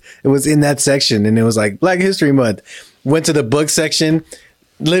toys, it was in that section. And it was like Black History Month. Went to the book section.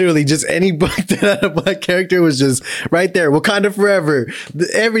 Literally, just any book that had a black character was just right there. Wakanda Forever,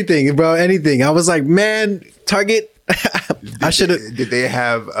 everything, bro, anything. I was like, man, Target. I should have. Did they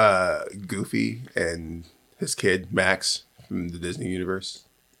have Goofy and his kid Max from the Disney universe?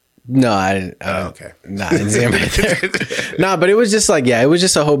 No, I didn't. Okay. Nah, I didn't see him right there. Nah, but it was just like, it was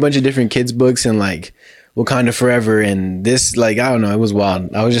just a whole bunch of different kids' books and like Wakanda Forever and this, like, I don't know, it was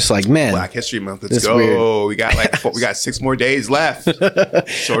wild. I was just like, man, Black History Month, let's go. Weird. We got 6 more days left.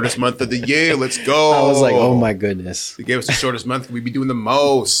 Shortest month of the year, let's go. I was like, oh my goodness. They gave us the shortest month, we'd be doing the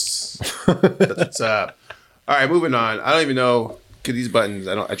most. That's what's up. All right, moving on. I don't even know, because these buttons,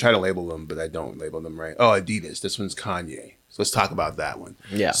 I try to label them, but I don't label them right. Oh, Adidas. This one's Kanye. So let's talk about that one.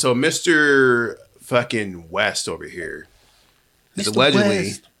 Yeah. So Mr. fucking West over here is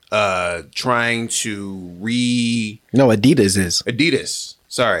allegedly trying to No, Adidas is. Adidas.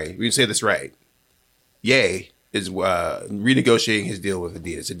 Sorry, we can say this right. Ye is renegotiating his deal with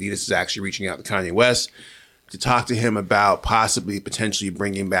Adidas. Adidas is actually reaching out to Kanye West to talk to him about potentially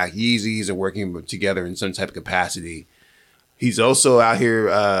bringing back Yeezys and working together in some type of capacity. He's also out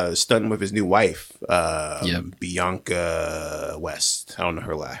here stunting with his new wife, Bianca West. I don't know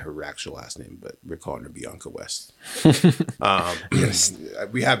her actual last name, but we're calling her Bianca West. Yes,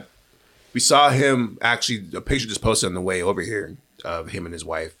 we saw him actually. A picture just posted on the way over here of him and his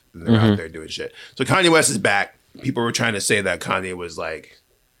wife, and they're out there doing shit. So Kanye West is back. People were trying to say that Kanye was like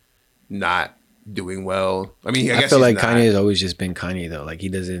not doing well. I mean, I guess feel like Kanye has always just been Kanye though. Like he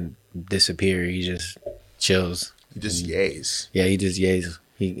doesn't disappear. He just chills. He just yays. Yeah, he just yays.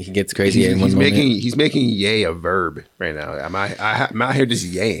 He gets crazy. He's making yay a verb right now. I'm out here just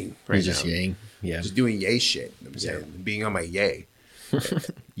yaying right He's just yaying. Yeah, just doing yay shit. You know what I'm saying, being on my yay,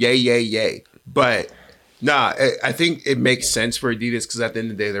 yay. But nah, I think it makes sense for Adidas because at the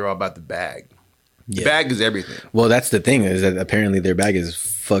end of the day, they're all about the bag. The bag is everything. Well, that's the thing is that apparently their bag is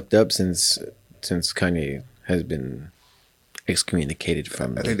fucked up since Kanye has been excommunicated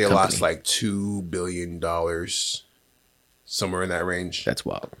from. I think they lost like $2 billion, somewhere in that range. That's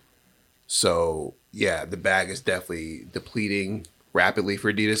wild. So yeah, the bag is definitely depleting rapidly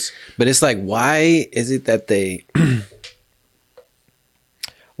for Adidas. But it's like, why is it that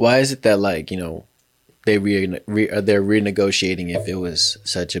like, you know, they're renegotiating if it was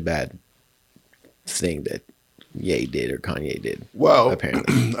such a bad thing that Ye did or Kanye did. Well,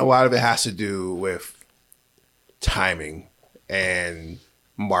 apparently, a lot of it has to do with timing and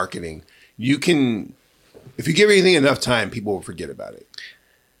marketing. You can, if you give anything enough time, people will forget about it.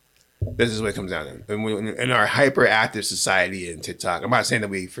 This is what it comes down to. And in our hyperactive society and TikTok, I'm not saying that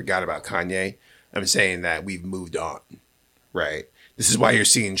we forgot about Kanye. I'm saying that we've moved on, right? This is why you're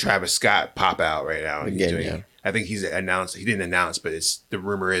seeing Travis Scott pop out right now. Again, I think he's announced. He didn't announce, but the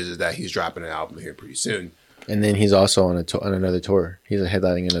rumor is that he's dropping an album here pretty soon. And then he's also on another tour. He's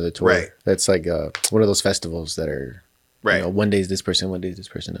headlining another tour. Right. That's like one of those festivals that are, right. You know, one day is this person, one day is this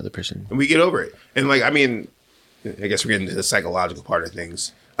person, another person. And we get over it. And like, I mean, I guess we're getting into the psychological part of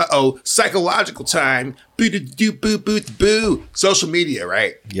things. Psychological time. Boo. Social media,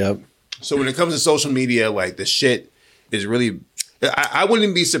 right? Yep. So when it comes to social media, like the shit is really, I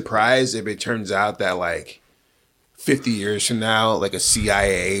wouldn't be surprised if it turns out that like 50 years from now, like a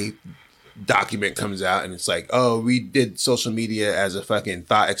CIA document comes out and it's like, oh, we did social media as a fucking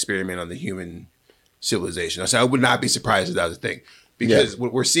thought experiment on the human civilization. I would not be surprised if that was a thing, because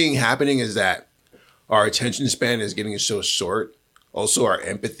what we're seeing happening is that our attention span is getting so short. Also, our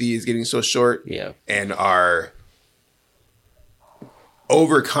empathy is getting so short. Yeah. And our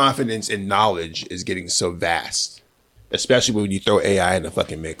overconfidence in knowledge is getting so vast. Especially when you throw AI in the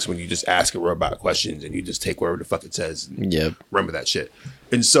fucking mix, when you just ask a robot questions and you just take whatever the fuck it says and run with that shit.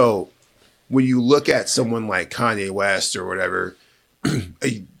 And so when you look at someone like Kanye West or whatever,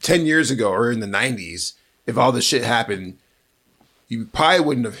 10 years ago or in the 90s, if all this shit happened, you probably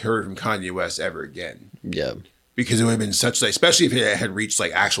wouldn't have heard from Kanye West ever again. Yeah. Because it would have been such, like, especially if it had reached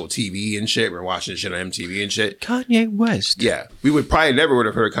like actual TV and shit. We're watching shit on MTV and shit. Kanye West. Yeah. We would probably never would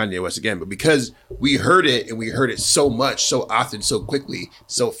have heard Kanye West again. But because we heard it and we heard it so much, so often, so quickly,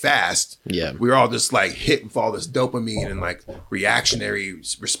 so fast. Yeah. We were all just like hit with all this dopamine and like reactionary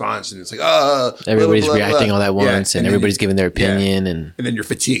response. And it's like, everybody's blah, blah, reacting blah. all at once, and everybody's giving their opinion. And then you're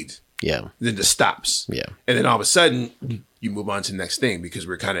fatigued. Yeah. And then it just stops. Yeah. And then all of a sudden, you move on to the next thing because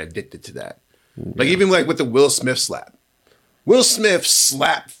we're kind of addicted to that. Like even like with the Will Smith slap. Will Smith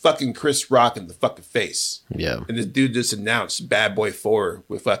slapped fucking Chris Rock in the fucking face. Yeah. And this dude just announced Bad Boy 4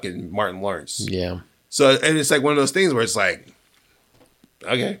 with fucking Martin Lawrence. Yeah. So, and it's like one of those things where it's like,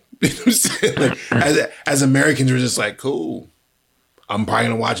 okay. You know what I'm saying? Like, as Americans, we're just like, cool. I'm probably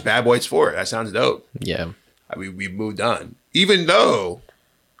going to watch Bad Boys 4. That sounds dope. Yeah. I mean, we've moved on. Even though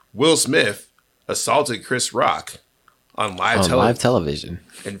Will Smith assaulted Chris Rock on live television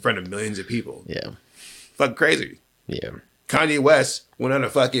in front of millions of people. Yeah. Fucking crazy. Yeah. Kanye West went on a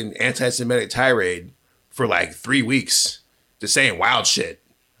fucking anti-Semitic tirade for like 3 weeks, just saying wild shit.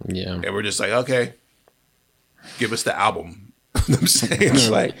 Yeah. And we're just like, okay, give us the album. You know what I'm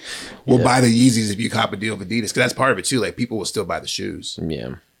saying? Like, we'll buy the Yeezys if you cop a deal with Adidas. Because that's part of it too. Like, people will still buy the shoes.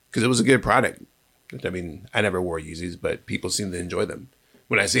 Yeah. Because it was a good product. I mean, I never wore Yeezys, but people seem to enjoy them.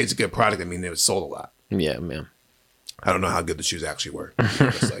 When I say it's a good product, I mean, it was sold a lot. Yeah, man. I don't know how good the shoes actually were.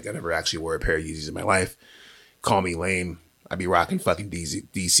 It's like, I never actually wore a pair of Yeezys in my life. Call me lame. I'd be rocking fucking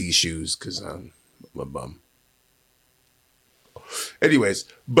DC shoes because I'm a bum. Anyways,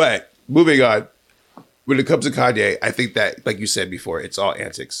 but moving on. When it comes to Kanye, I think that, like you said before, it's all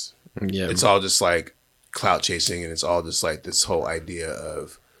antics. Yeah. It's all just like clout chasing, and it's all just like this whole idea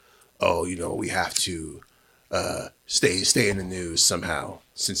of, oh, you know, we have to stay in the news somehow.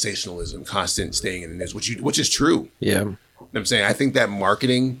 Sensationalism, constant staying in the news, which is true. Yeah. You know what I'm saying? I think that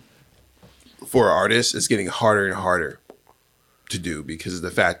marketing for artists is getting harder and harder to do because of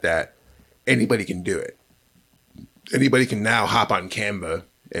the fact that anybody can do it. Anybody can now hop on Canva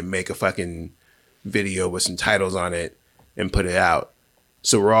and make a fucking video with some titles on it and put it out.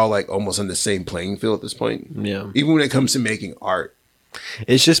 So we're all like almost on the same playing field at this point. Yeah. Even when it comes to making art.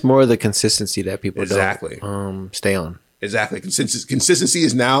 It's just more of the consistency that people don't stay on. Exactly. Consistency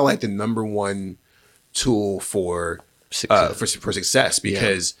is now like the number one tool for success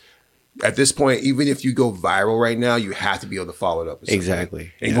because at this point, even if you go viral right now, you have to be able to follow it up with something.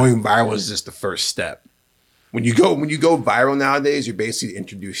 Exactly. And going viral is just the first step. When you go viral nowadays, you're basically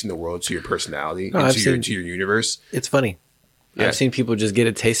introducing the world to your personality and to your universe. It's funny. Yeah. I've seen people just get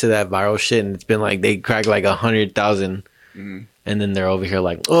a taste of that viral shit, and it's been like they crack like 100,000, and then they're over here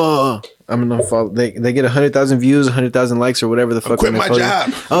like, oh, I'm gonna follow. They get 100,000 views, 100,000 likes, or whatever the fuck. Quit my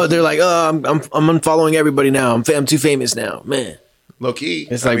job. Oh, they're like, oh, I'm unfollowing everybody now. I'm too famous now, man. Low key,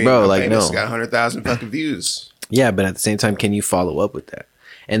 it's like, bro, like no, got 100,000 fucking views. Yeah, but at the same time, can you follow up with that?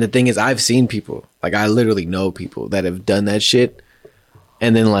 And the thing is, I've seen people, like I literally know people that have done that shit,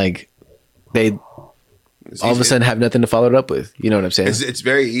 and then like they all of a sudden have nothing to follow it up with. You know what I'm saying? It's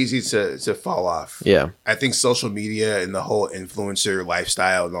very easy to fall off. Yeah. I think social media and the whole influencer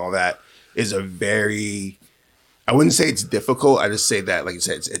lifestyle and all that is a very I wouldn't say it's difficult. I just say that, like you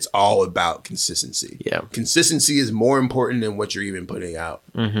said, it's all about consistency. Yeah. Consistency is more important than what you're even putting out.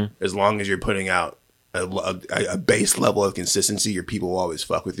 As long as you're putting out a base level of consistency, your people will always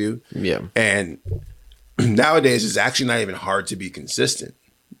fuck with you. Yeah. And nowadays, it's actually not even hard to be consistent,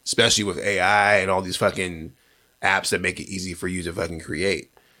 especially with AI and all these fucking apps that make it easy for you to fucking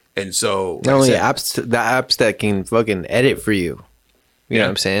create. And so, like not only said, the apps that can fucking edit for you. You know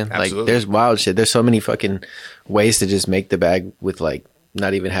what I'm saying? Absolutely. Like, there's wild shit. There's so many fucking ways to just make the bag with, like,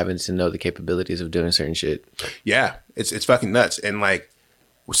 not even having to know the capabilities of doing certain shit. Yeah, it's fucking nuts. And like,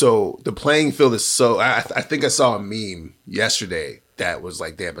 so the playing field is so. I think I saw a meme yesterday that was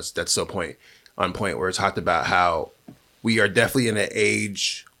like, damn, that's so on point, where it talked about how we are definitely in an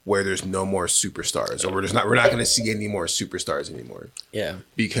age where there's no more superstars, or we're not going to see any more superstars anymore. Yeah,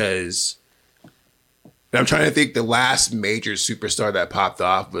 because. And I'm trying to think, the last major superstar that popped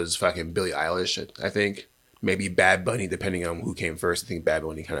off was fucking Billie Eilish, I think. Maybe Bad Bunny, depending on who came first. I think Bad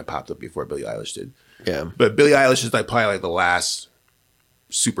Bunny kind of popped up before Billie Eilish did. Yeah. But Billie Eilish is like probably like the last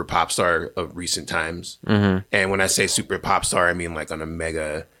super pop star of recent times. And when I say super pop star, I mean like on a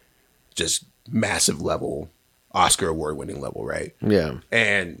mega, just massive level, Oscar award winning level, right? Yeah.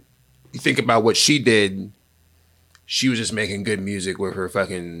 And you think about what she did, she was just making good music with her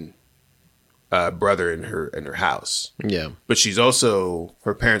fucking brother in her house. Yeah. But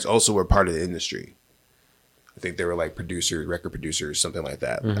her parents also were part of the industry. I think they were like record producers, something like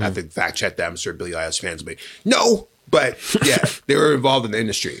that. I have to fact check that. I'm sure Billie Eilish fans will be, no, but yeah, they were involved in the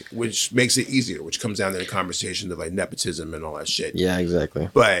industry, which makes it easier, which comes down to the conversation of like nepotism and all that shit. Yeah, exactly.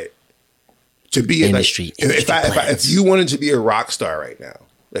 But to be industry, if you wanted to be a rock star right now,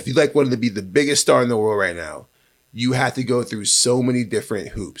 if you like wanted to be the biggest star in the world right now, you have to go through so many different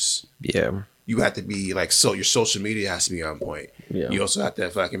hoops. Yeah. You have to be like, so your social media has to be on point. Yeah. You also have to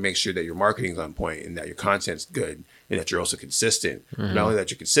fucking make sure that your marketing's on point and that your content's good and that you're also consistent. Not only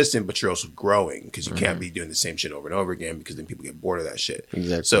that you're consistent, but you're also growing, because you can't be doing the same shit over and over again, because then people get bored of that shit.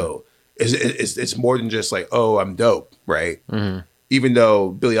 Exactly. So it's more than just like, oh, I'm dope, right? Even though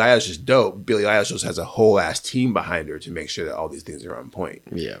Billie Eilish is dope, Billie Eilish also has a whole ass team behind her to make sure that all these things are on point.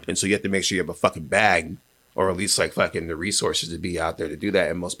 Yeah. And so you have to make sure you have a fucking bag, or at least like fucking the resources to be out there to do that.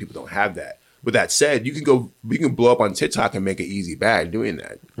 And most people don't have that. With that said, you can blow up on TikTok and make an easy bag doing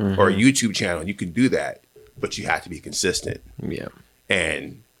that, or a YouTube channel. You can do that, but you have to be consistent. Yeah.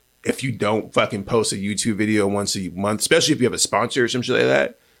 And if you don't fucking post a YouTube video once a month, especially if you have a sponsor or some shit like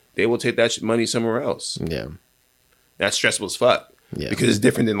that, they will take that money somewhere else. Yeah. That's stressful as fuck. Yeah. Because it's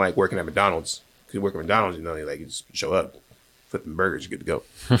different than like working at McDonald's. Because you work at McDonald's, you know, you just show up, flipping burgers, you're good to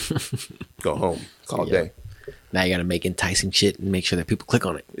go. Go home, call it a day. Now you got to make enticing shit and make sure that people click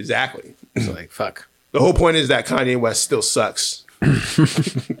on it. Exactly. So like, fuck. The whole point is that Kanye West still sucks.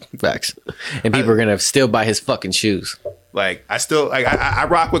 Facts. And people are going to still buy his fucking shoes. Like, I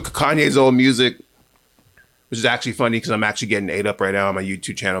rock with Kanye's old music, which is actually funny because I'm actually getting ate up right now on my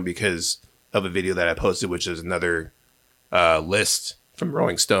YouTube channel because of a video that I posted, which is another list from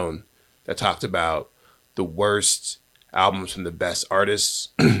Rolling Stone that talked about the worst albums from the best artists.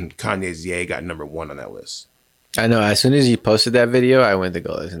 Kanye's Ye got number 1 on that list. I know. As soon as you posted that video, I went to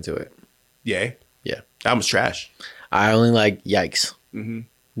go listen to it. Ye? Yeah. Album's trash. I only like Yikes.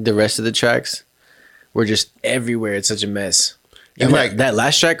 The rest of the tracks were just everywhere. It's such a mess. And And like that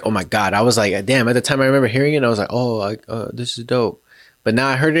last track, oh my God. I was like, damn, at the time I remember hearing it, I was like, this is dope. But now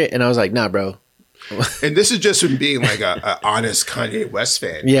I heard it and I was like, nah, bro. And this is just from being like a honest Kanye West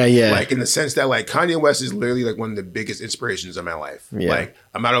fan. Yeah, yeah. Like in the sense that like Kanye West is literally like one of the biggest inspirations of my life. Yeah. Like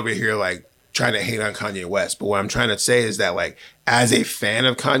I'm not over here like trying to hate on Kanye West, but what I'm trying to say is that like as a fan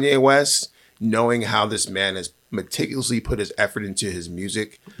of Kanye West, knowing how this man has meticulously put his effort into his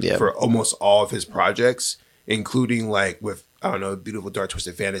music for almost all of his projects, including like with, I don't know, Beautiful Dark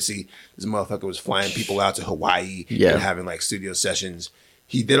Twisted Fantasy. This motherfucker was flying people out to Hawaii and having like studio sessions.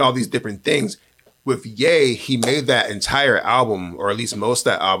 He did all these different things. With Ye, he made that entire album, or at least most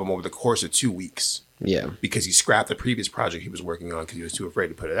of that album, over the course of 2 weeks. Yeah. Because he scrapped the previous project he was working on because he was too afraid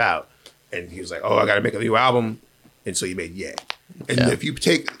to put it out. And he was like, oh, I got to make a new album. And so he made Ye. And if you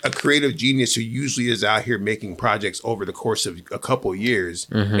take a creative genius who usually is out here making projects over the course of a couple of years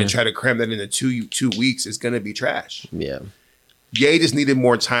and try to cram that into two weeks, it's going to be trash. Yeah. Ye just needed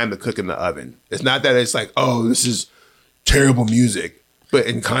more time to cook in the oven. It's not that it's like, oh, this is terrible music. But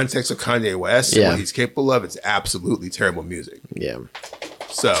in context of Kanye West and what he's capable of, it's absolutely terrible music. Yeah.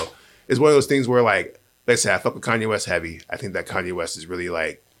 So it's one of those things where, like I said, I fuck with Kanye West heavy. I think that Kanye West is really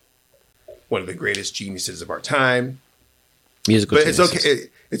like one of the greatest geniuses of our time. Musical but geniuses.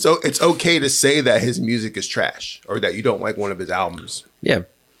 It's okay. It's okay to say that his music is trash or that you don't like one of his albums. Yeah.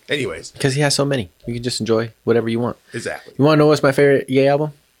 Anyways, because he has so many, you can just enjoy whatever you want. Exactly. You want to know what's my favorite Ye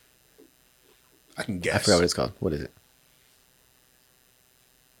album? I can guess. I forgot what it's called. What is it?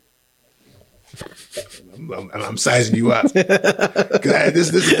 I'm sizing you up.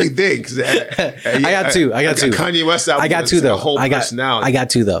 This is a big thing. I got two. Kanye West album. I got two though. Whole I personality. got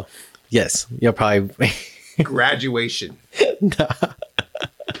two though. Yes, you'll probably. Graduation.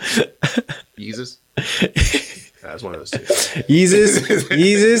 Yeezus. That's one of those two.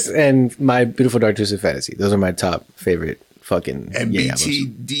 Yeezus, and My Beautiful Dark Twisted Fantasy. Those are my top favorite fucking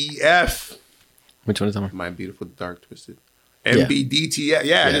MBTDF. Which one is that one? My Beautiful Dark Twisted. MBDTF.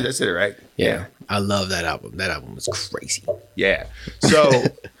 Yeah, that's it, right? Yeah. I love that album. That album was crazy. Yeah. So,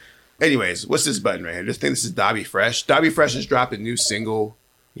 anyways, what's this button right here? Just think this is Dobby Fresh. Dobby Fresh has dropped a new single.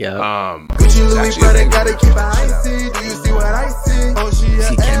 Yeah.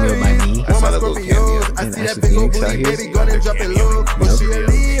 See Cameo by Me. I saw that little cameo. And Ashley Phoenix out here.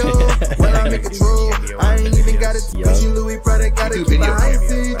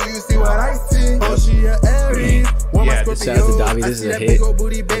 Yeah, shout out to Dobby. This is a hit. It's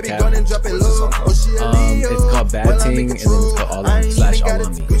called Bad Ting, and then it's called All on / All on Me.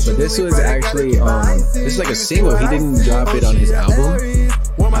 But this was actually this is like a single. He didn't drop it on his album.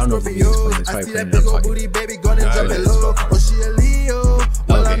 I don't know if the music's playing. It's probably playing when I'm talking.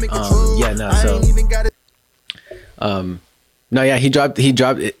 Yeah, no. So, no, yeah, he dropped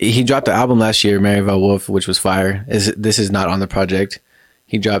the album last year, Maryville Wolf, which was fire. This is not on the project.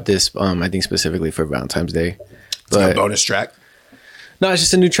 He dropped this, I think specifically for Valentine's Day. But, a bonus track? No, it's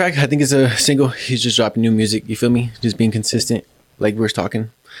just a new track. I think it's a single. He's just dropping new music. You feel me? Just being consistent, like we're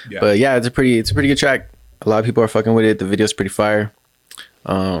talking. Yeah. But yeah, it's a pretty good track. A lot of people are fucking with it. The video's pretty fire.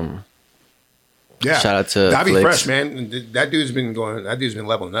 Yeah. Shout out to Dobby Flicks. Fresh, man. That dude's been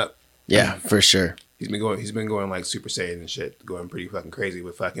leveling up. Yeah, for sure. He's been going like Super Saiyan and shit, going pretty fucking crazy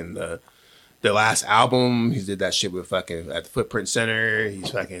with fucking the last album. He did that shit with fucking at the Footprint Center. He's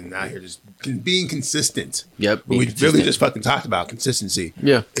fucking out here just being consistent. Yep. But we really just fucking talked about consistency.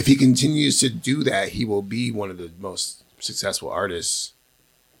 Yeah. If he continues to do that, he will be one of the most successful artists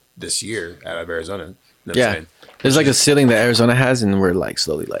this year out of Arizona. You know yeah. There's like a ceiling that Arizona has, and we're like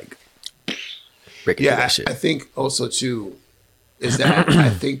slowly like breaking through that shit. I think also too is that I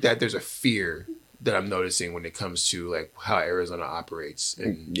think that there's a fear that I'm noticing when it comes to like how Arizona operates.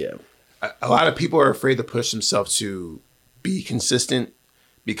 And yeah. A lot of people are afraid to push themselves to be consistent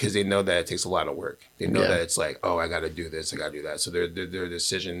because they know that it takes a lot of work. They know that it's like, oh, I got to do this, I got to do that. So their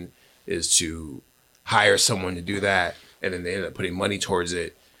decision is to hire someone to do that, and then they end up putting money towards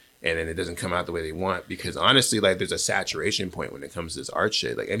it, and then it doesn't come out the way they want. Because honestly, like there's a saturation point when it comes to this art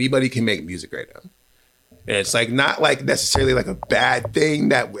shit. Like anybody can make music right now. And it's like not like necessarily like a bad thing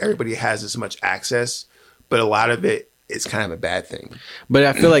that everybody has this much access, but a lot of it is kind of a bad thing. But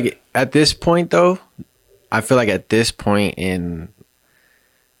I feel like at this point though, in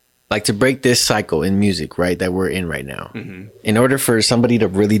like to break this cycle in music, right, that we're in right now, in order for somebody to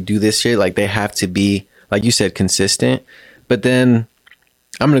really do this shit, like they have to be, like you said, consistent. But then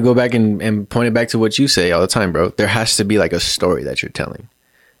I'm going to go back and point it back to what you say all the time, bro. There has to be like a story that you're telling.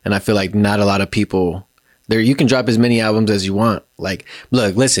 And I feel like not a lot of people there. You can drop as many albums as you want. Like,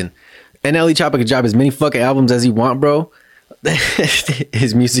 look, listen, NLE Choppa can drop as many fucking albums as he want, bro.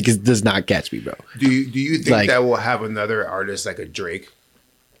 His music does not catch me, bro. Do you think like, that we'll have another artist like a Drake?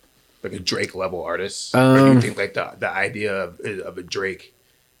 Like a Drake level artist? Or do you think like the idea of a Drake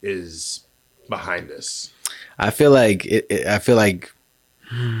is behind this? I feel like I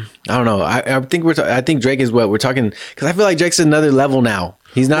don't know. I think Drake is what we're talking, because I feel like Drake's another level now.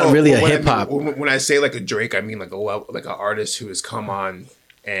 He's not really a hip hop. When I say like a Drake, I mean like like an artist who has come on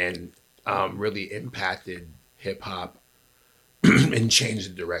and really impacted hip hop and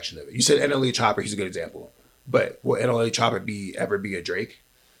changed the direction of it. You said NLE Choppa, he's a good example. But will NLE Choppa ever be a Drake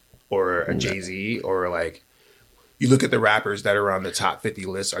or a Jay-Z, or like you look at the rappers that are on the top 50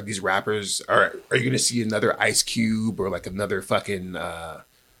 list? Are these rappers are you going to see another Ice Cube or like another fucking I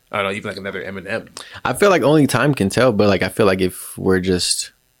don't know, even like another Eminem? I feel like only time can tell, but like I feel like if we're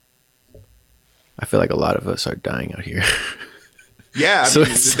I feel like a lot of us are dying out here. Yeah, I mean,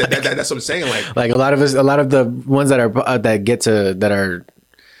 that's what I'm saying. Like a lot of the ones that are,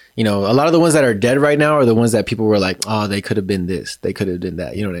 you know, a lot of the ones that are dead right now are the ones that people were like, oh, they could have been this, they could have been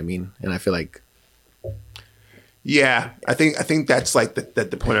that. You know what I mean? And I feel like, yeah, I think that's like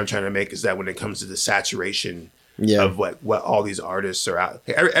the point I'm trying to make, is that when it comes to the saturation of what all these artists are out,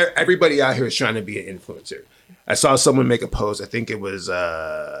 everybody out here is trying to be an influencer. I saw someone make a post. I think it was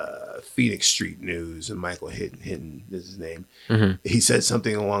Phoenix Street News, and Michael Hinton is his name. Mm-hmm. He said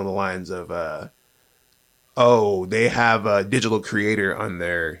something along the lines of, oh, they have a digital creator on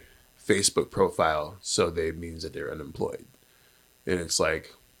their Facebook profile, so that means that they're unemployed. And it's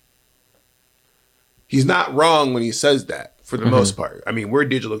like, he's not wrong when he says that for the most part. I mean, we're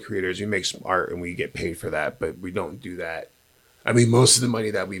digital creators. We make some art and we get paid for that, but we don't do that. I mean, most of the money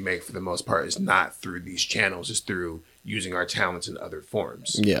that we make for the most part is not through these channels. It's through using our talents in other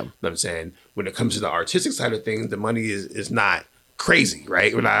forms. Yeah. You know what I'm saying? When it comes to the artistic side of things, the money is not crazy,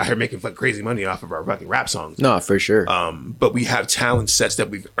 right? We're not out here making crazy money off of our fucking rap songs. No, for sure. But we have talent sets that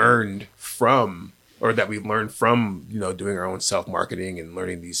we've earned from, or that we've learned from, you know, doing our own self-marketing and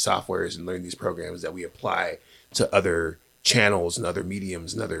learning these softwares and learning these programs that we apply to other channels and other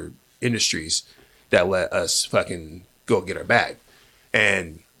mediums and other industries that let us fucking go get our bag.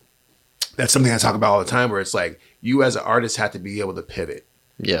 And that's something I talk about all the time, where it's like, you as an artist have to be able to pivot.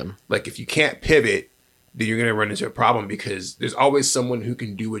 Yeah. Like, if you can't pivot, then you're going to run into a problem, because there's always someone who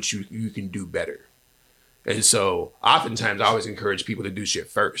can do what you can do better. And so oftentimes I always encourage people to do shit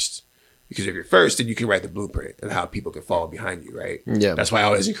first, because if you're first, then you can write the blueprint and how people can follow behind you, right? Yeah. That's why I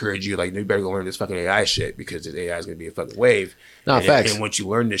always encourage you, like, you better go learn this fucking AI shit, because this AI is going to be a fucking wave. No, facts. And once you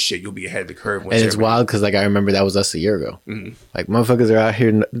learn this shit, you'll be ahead of the curve. And it's wild because, like, I remember that was us a year ago. Mm-hmm. Like, motherfuckers are out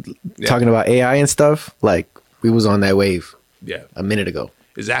here talking about AI and stuff. Like, we was on that wave a minute ago.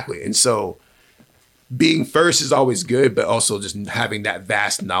 Exactly. And so being first is always good, but also just having that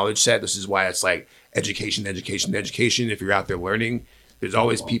vast knowledge set. This is why it's like education. If you're out there learning, there's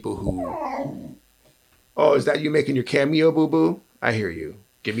always people who, oh, is that you making your cameo, boo-boo? I hear you.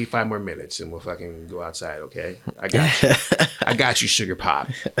 Give me 5 more minutes and we'll fucking go outside, okay? I got you. I got you, Sugar Pop.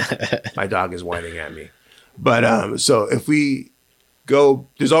 My dog is whining at me. But so if we go,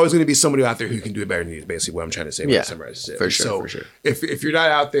 there's always going to be somebody out there who can do it better than you, is basically what I'm trying to say. Yeah, for sure. If you're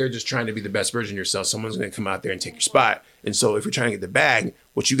not out there just trying to be the best version of yourself, someone's going to come out there and take your spot. And so if you're trying to get the bag,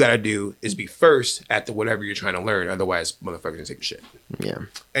 what you got to do is be first at the whatever you're trying to learn. Otherwise, motherfuckers going to take your shit. Yeah.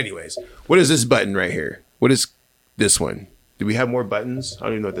 Anyways, what is this button right here? What is this one? Do we have more buttons? I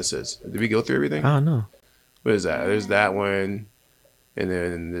don't even know what this is. Did we go through everything? I don't know. What is that? There's that one. And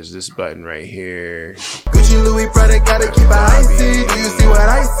then there's this button right here. Gucci, Louis, Prada, gotta keep an icy. Do you see what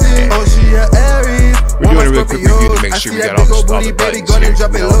I see? Oh, she a Aries. We're doing a real quick review to make sure we got all the buttons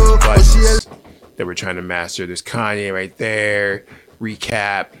that we're trying to master. There's Kanye right there.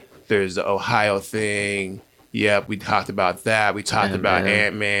 Recap. There's the Ohio thing. Yep, we talked about that. We talked about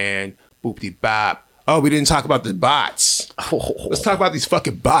Ant-Man. Boopty bop. Oh, we didn't talk about the bots. Let's talk about these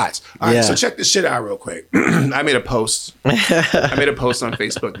fucking bots. All right, so check this shit out real quick. I made a post. On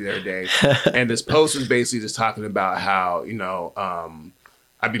Facebook the other day. And this post was basically just talking about how, you know,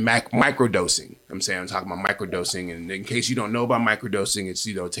 I'd be microdosing. I'm talking about microdosing. And in case you don't know about microdosing, it's,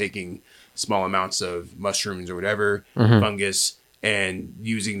 you know, taking small amounts of mushrooms or whatever, fungus, and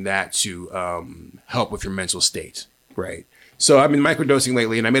using that to help with your mental state, right? So I've been microdosing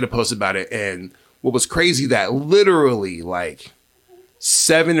lately, and I made a post about it. And what was crazy, that literally like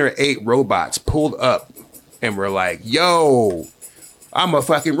 7 or 8 robots pulled up and were like, yo, I'm a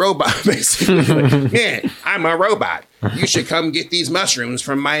fucking robot, basically. Like, man, I'm a robot. You should come get these mushrooms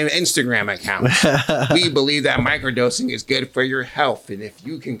from my Instagram account. We believe that microdosing is good for your health. And if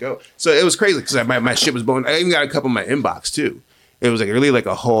you can go. So it was crazy because my shit was blowing. I even got a couple in my inbox too. It was like really like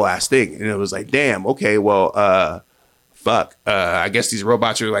a whole ass thing. And it was like, damn, okay, well, fuck. I guess these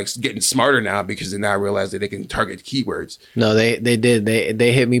robots are like getting smarter now because they now realize that they can target keywords. No, they did.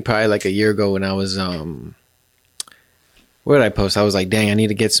 They hit me probably like a year ago when I was where did I post? I was like, dang, I need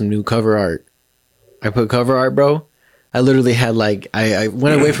to get some new cover art. I put cover art, bro. I literally had like I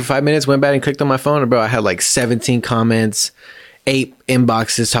went away for 5 minutes, went back and clicked on my phone, and bro, I had like 17 comments, 8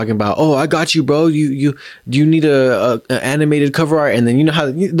 inboxes talking about, oh, I got you, bro. You need a animated cover art, and then you know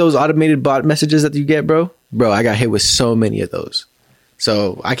how those automated bot messages that you get, bro. Bro, I got hit with so many of those.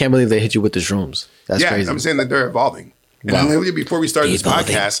 So I can't believe they hit you with the shrooms. That's crazy. I'm saying that they're evolving. Wow. And literally before we started this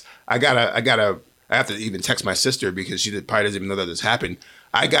podcast, I have to even text my sister because she probably doesn't even know that this happened.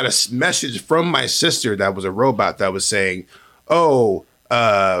 I got a message from my sister that was a robot that was saying, oh,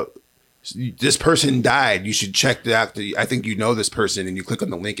 this person died. You should check that out. I think you know this person. And you click on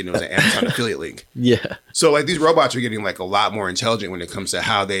the link and it was an Amazon affiliate link. Yeah. So like these robots are getting like a lot more intelligent when it comes to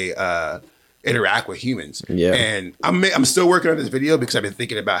how they interact with humans. Yeah. And I'm still working on this video because I've been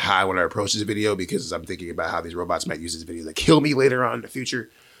thinking about how I want to approach this video because I'm thinking about how these robots might use this video to kill me later on in the future.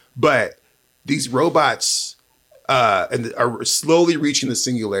 But these robots and are slowly reaching the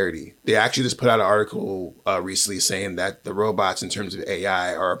singularity. They actually just put out an article recently saying that the robots in terms of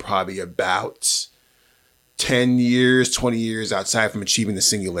AI are probably about 10 years, 20 years outside from achieving the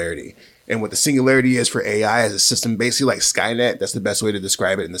singularity. And what the singularity is for AI is a system basically like Skynet. That's the best way to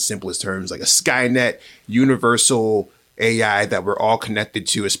describe it in the simplest terms. Like a Skynet universal AI that we're all connected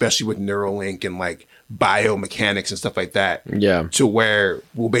to, especially with Neuralink and like biomechanics and stuff like that. Yeah. To where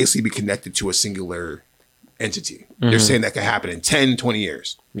we'll basically be connected to a singular entity. They're saying that could happen in 10, 20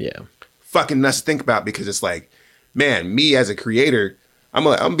 years. Yeah. Fucking nuts to think about, because it's like, man, me as a creator, I'm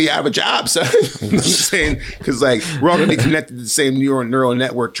gonna be out of a job, son. I'm saying, because like we're all gonna be connected to the same neural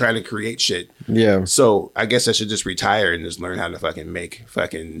network trying to create shit. Yeah. So I guess I should just retire and just learn how to fucking make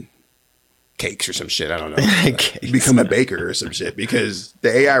fucking cakes or some shit. I don't know. Become a baker or some shit, because the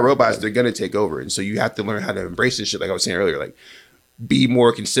AI robots, they're gonna take over, and so you have to learn how to embrace this shit. Like I was saying earlier, like be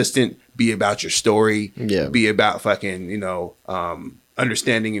more consistent, be about your story, be about fucking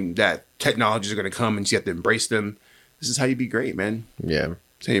understanding that technologies are gonna come, and you have to embrace them. This is how you be great, man. Yeah. This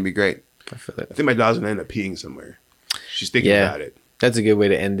is how you be great. I feel it. I think my dog's gonna end up peeing somewhere. She's thinking about it. That's a good way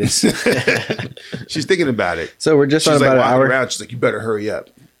to end this. She's thinking about it. So we're just on She's about like an walking hour. around. She's like, you better hurry up.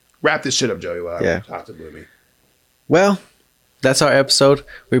 Wrap this shit up, Joey, while I talk to Bloomy. Well, that's our episode.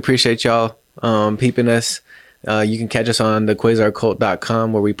 We appreciate y'all peeping us. You can catch us on the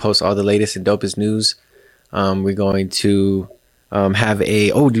quasarcult.com, where we post all the latest and dopest news. We're going to have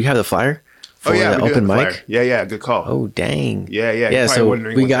a... Oh, do you have the flyer? For the open mic? Yeah, good call. Oh, dang. Yeah. Yeah, so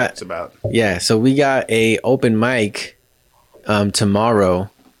we got... That's about. Yeah, so we got a open mic tomorrow.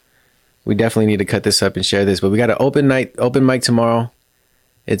 We definitely need to cut this up and share this, but we got an open mic tomorrow.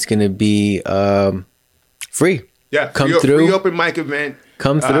 It's going to be free. Yeah, come through. Free open mic event.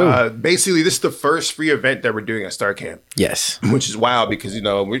 Come through. Basically, this is the first free event that we're doing at Star Camp. Yes. Which is wild, because, we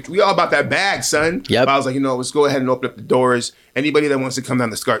all about that bag, son. Yep. But I was like, let's go ahead and open up the doors. Anybody that wants to come down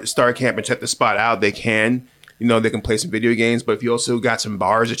to Star Camp and check the spot out, they can. They can play some video games. But if you also got some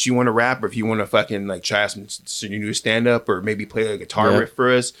bars that you want to rap, or if you want to fucking like try some new stand-up, or maybe play a guitar riff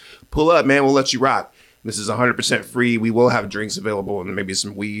for us, pull up, man. We'll let you rock. This is 100% free. We will have drinks available, and maybe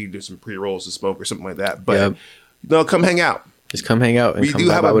some weed or some pre-rolls to smoke or something like that. But come hang out. Just come hang out. And we do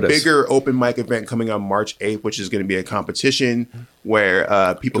have a bigger open mic event coming on March 8th, which is going to be a competition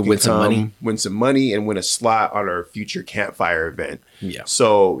where people can win some money and win a slot on our future campfire event. Yeah.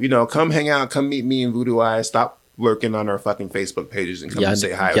 So, come hang out, come meet me and Voodoo Eyes. Stop lurking on our fucking Facebook pages and come and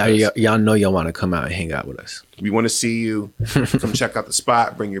say hi. Y'all know y'all want to come out and hang out with us. We want to see you. Come check out the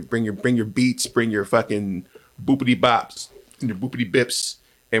spot. Bring your beats. Bring your fucking boopity bops and your boopity bips,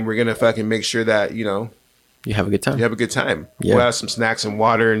 and we're gonna fucking make sure that you have a good time. Yeah. We'll have some snacks and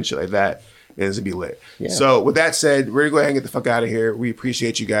water and shit like that, and it's gonna be lit. Yeah. So with that said, we're gonna go ahead and get the fuck out of here. We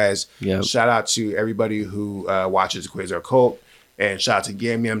appreciate you guys. Yep. Shout out to everybody who watches Quasar Cult, and shout out to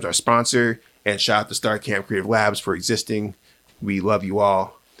Yam Yams, our sponsor, and shout out to Star Camp Creative Labs for existing. We love you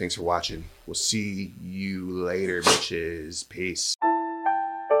all. Thanks for watching. We'll see you later, bitches. Peace.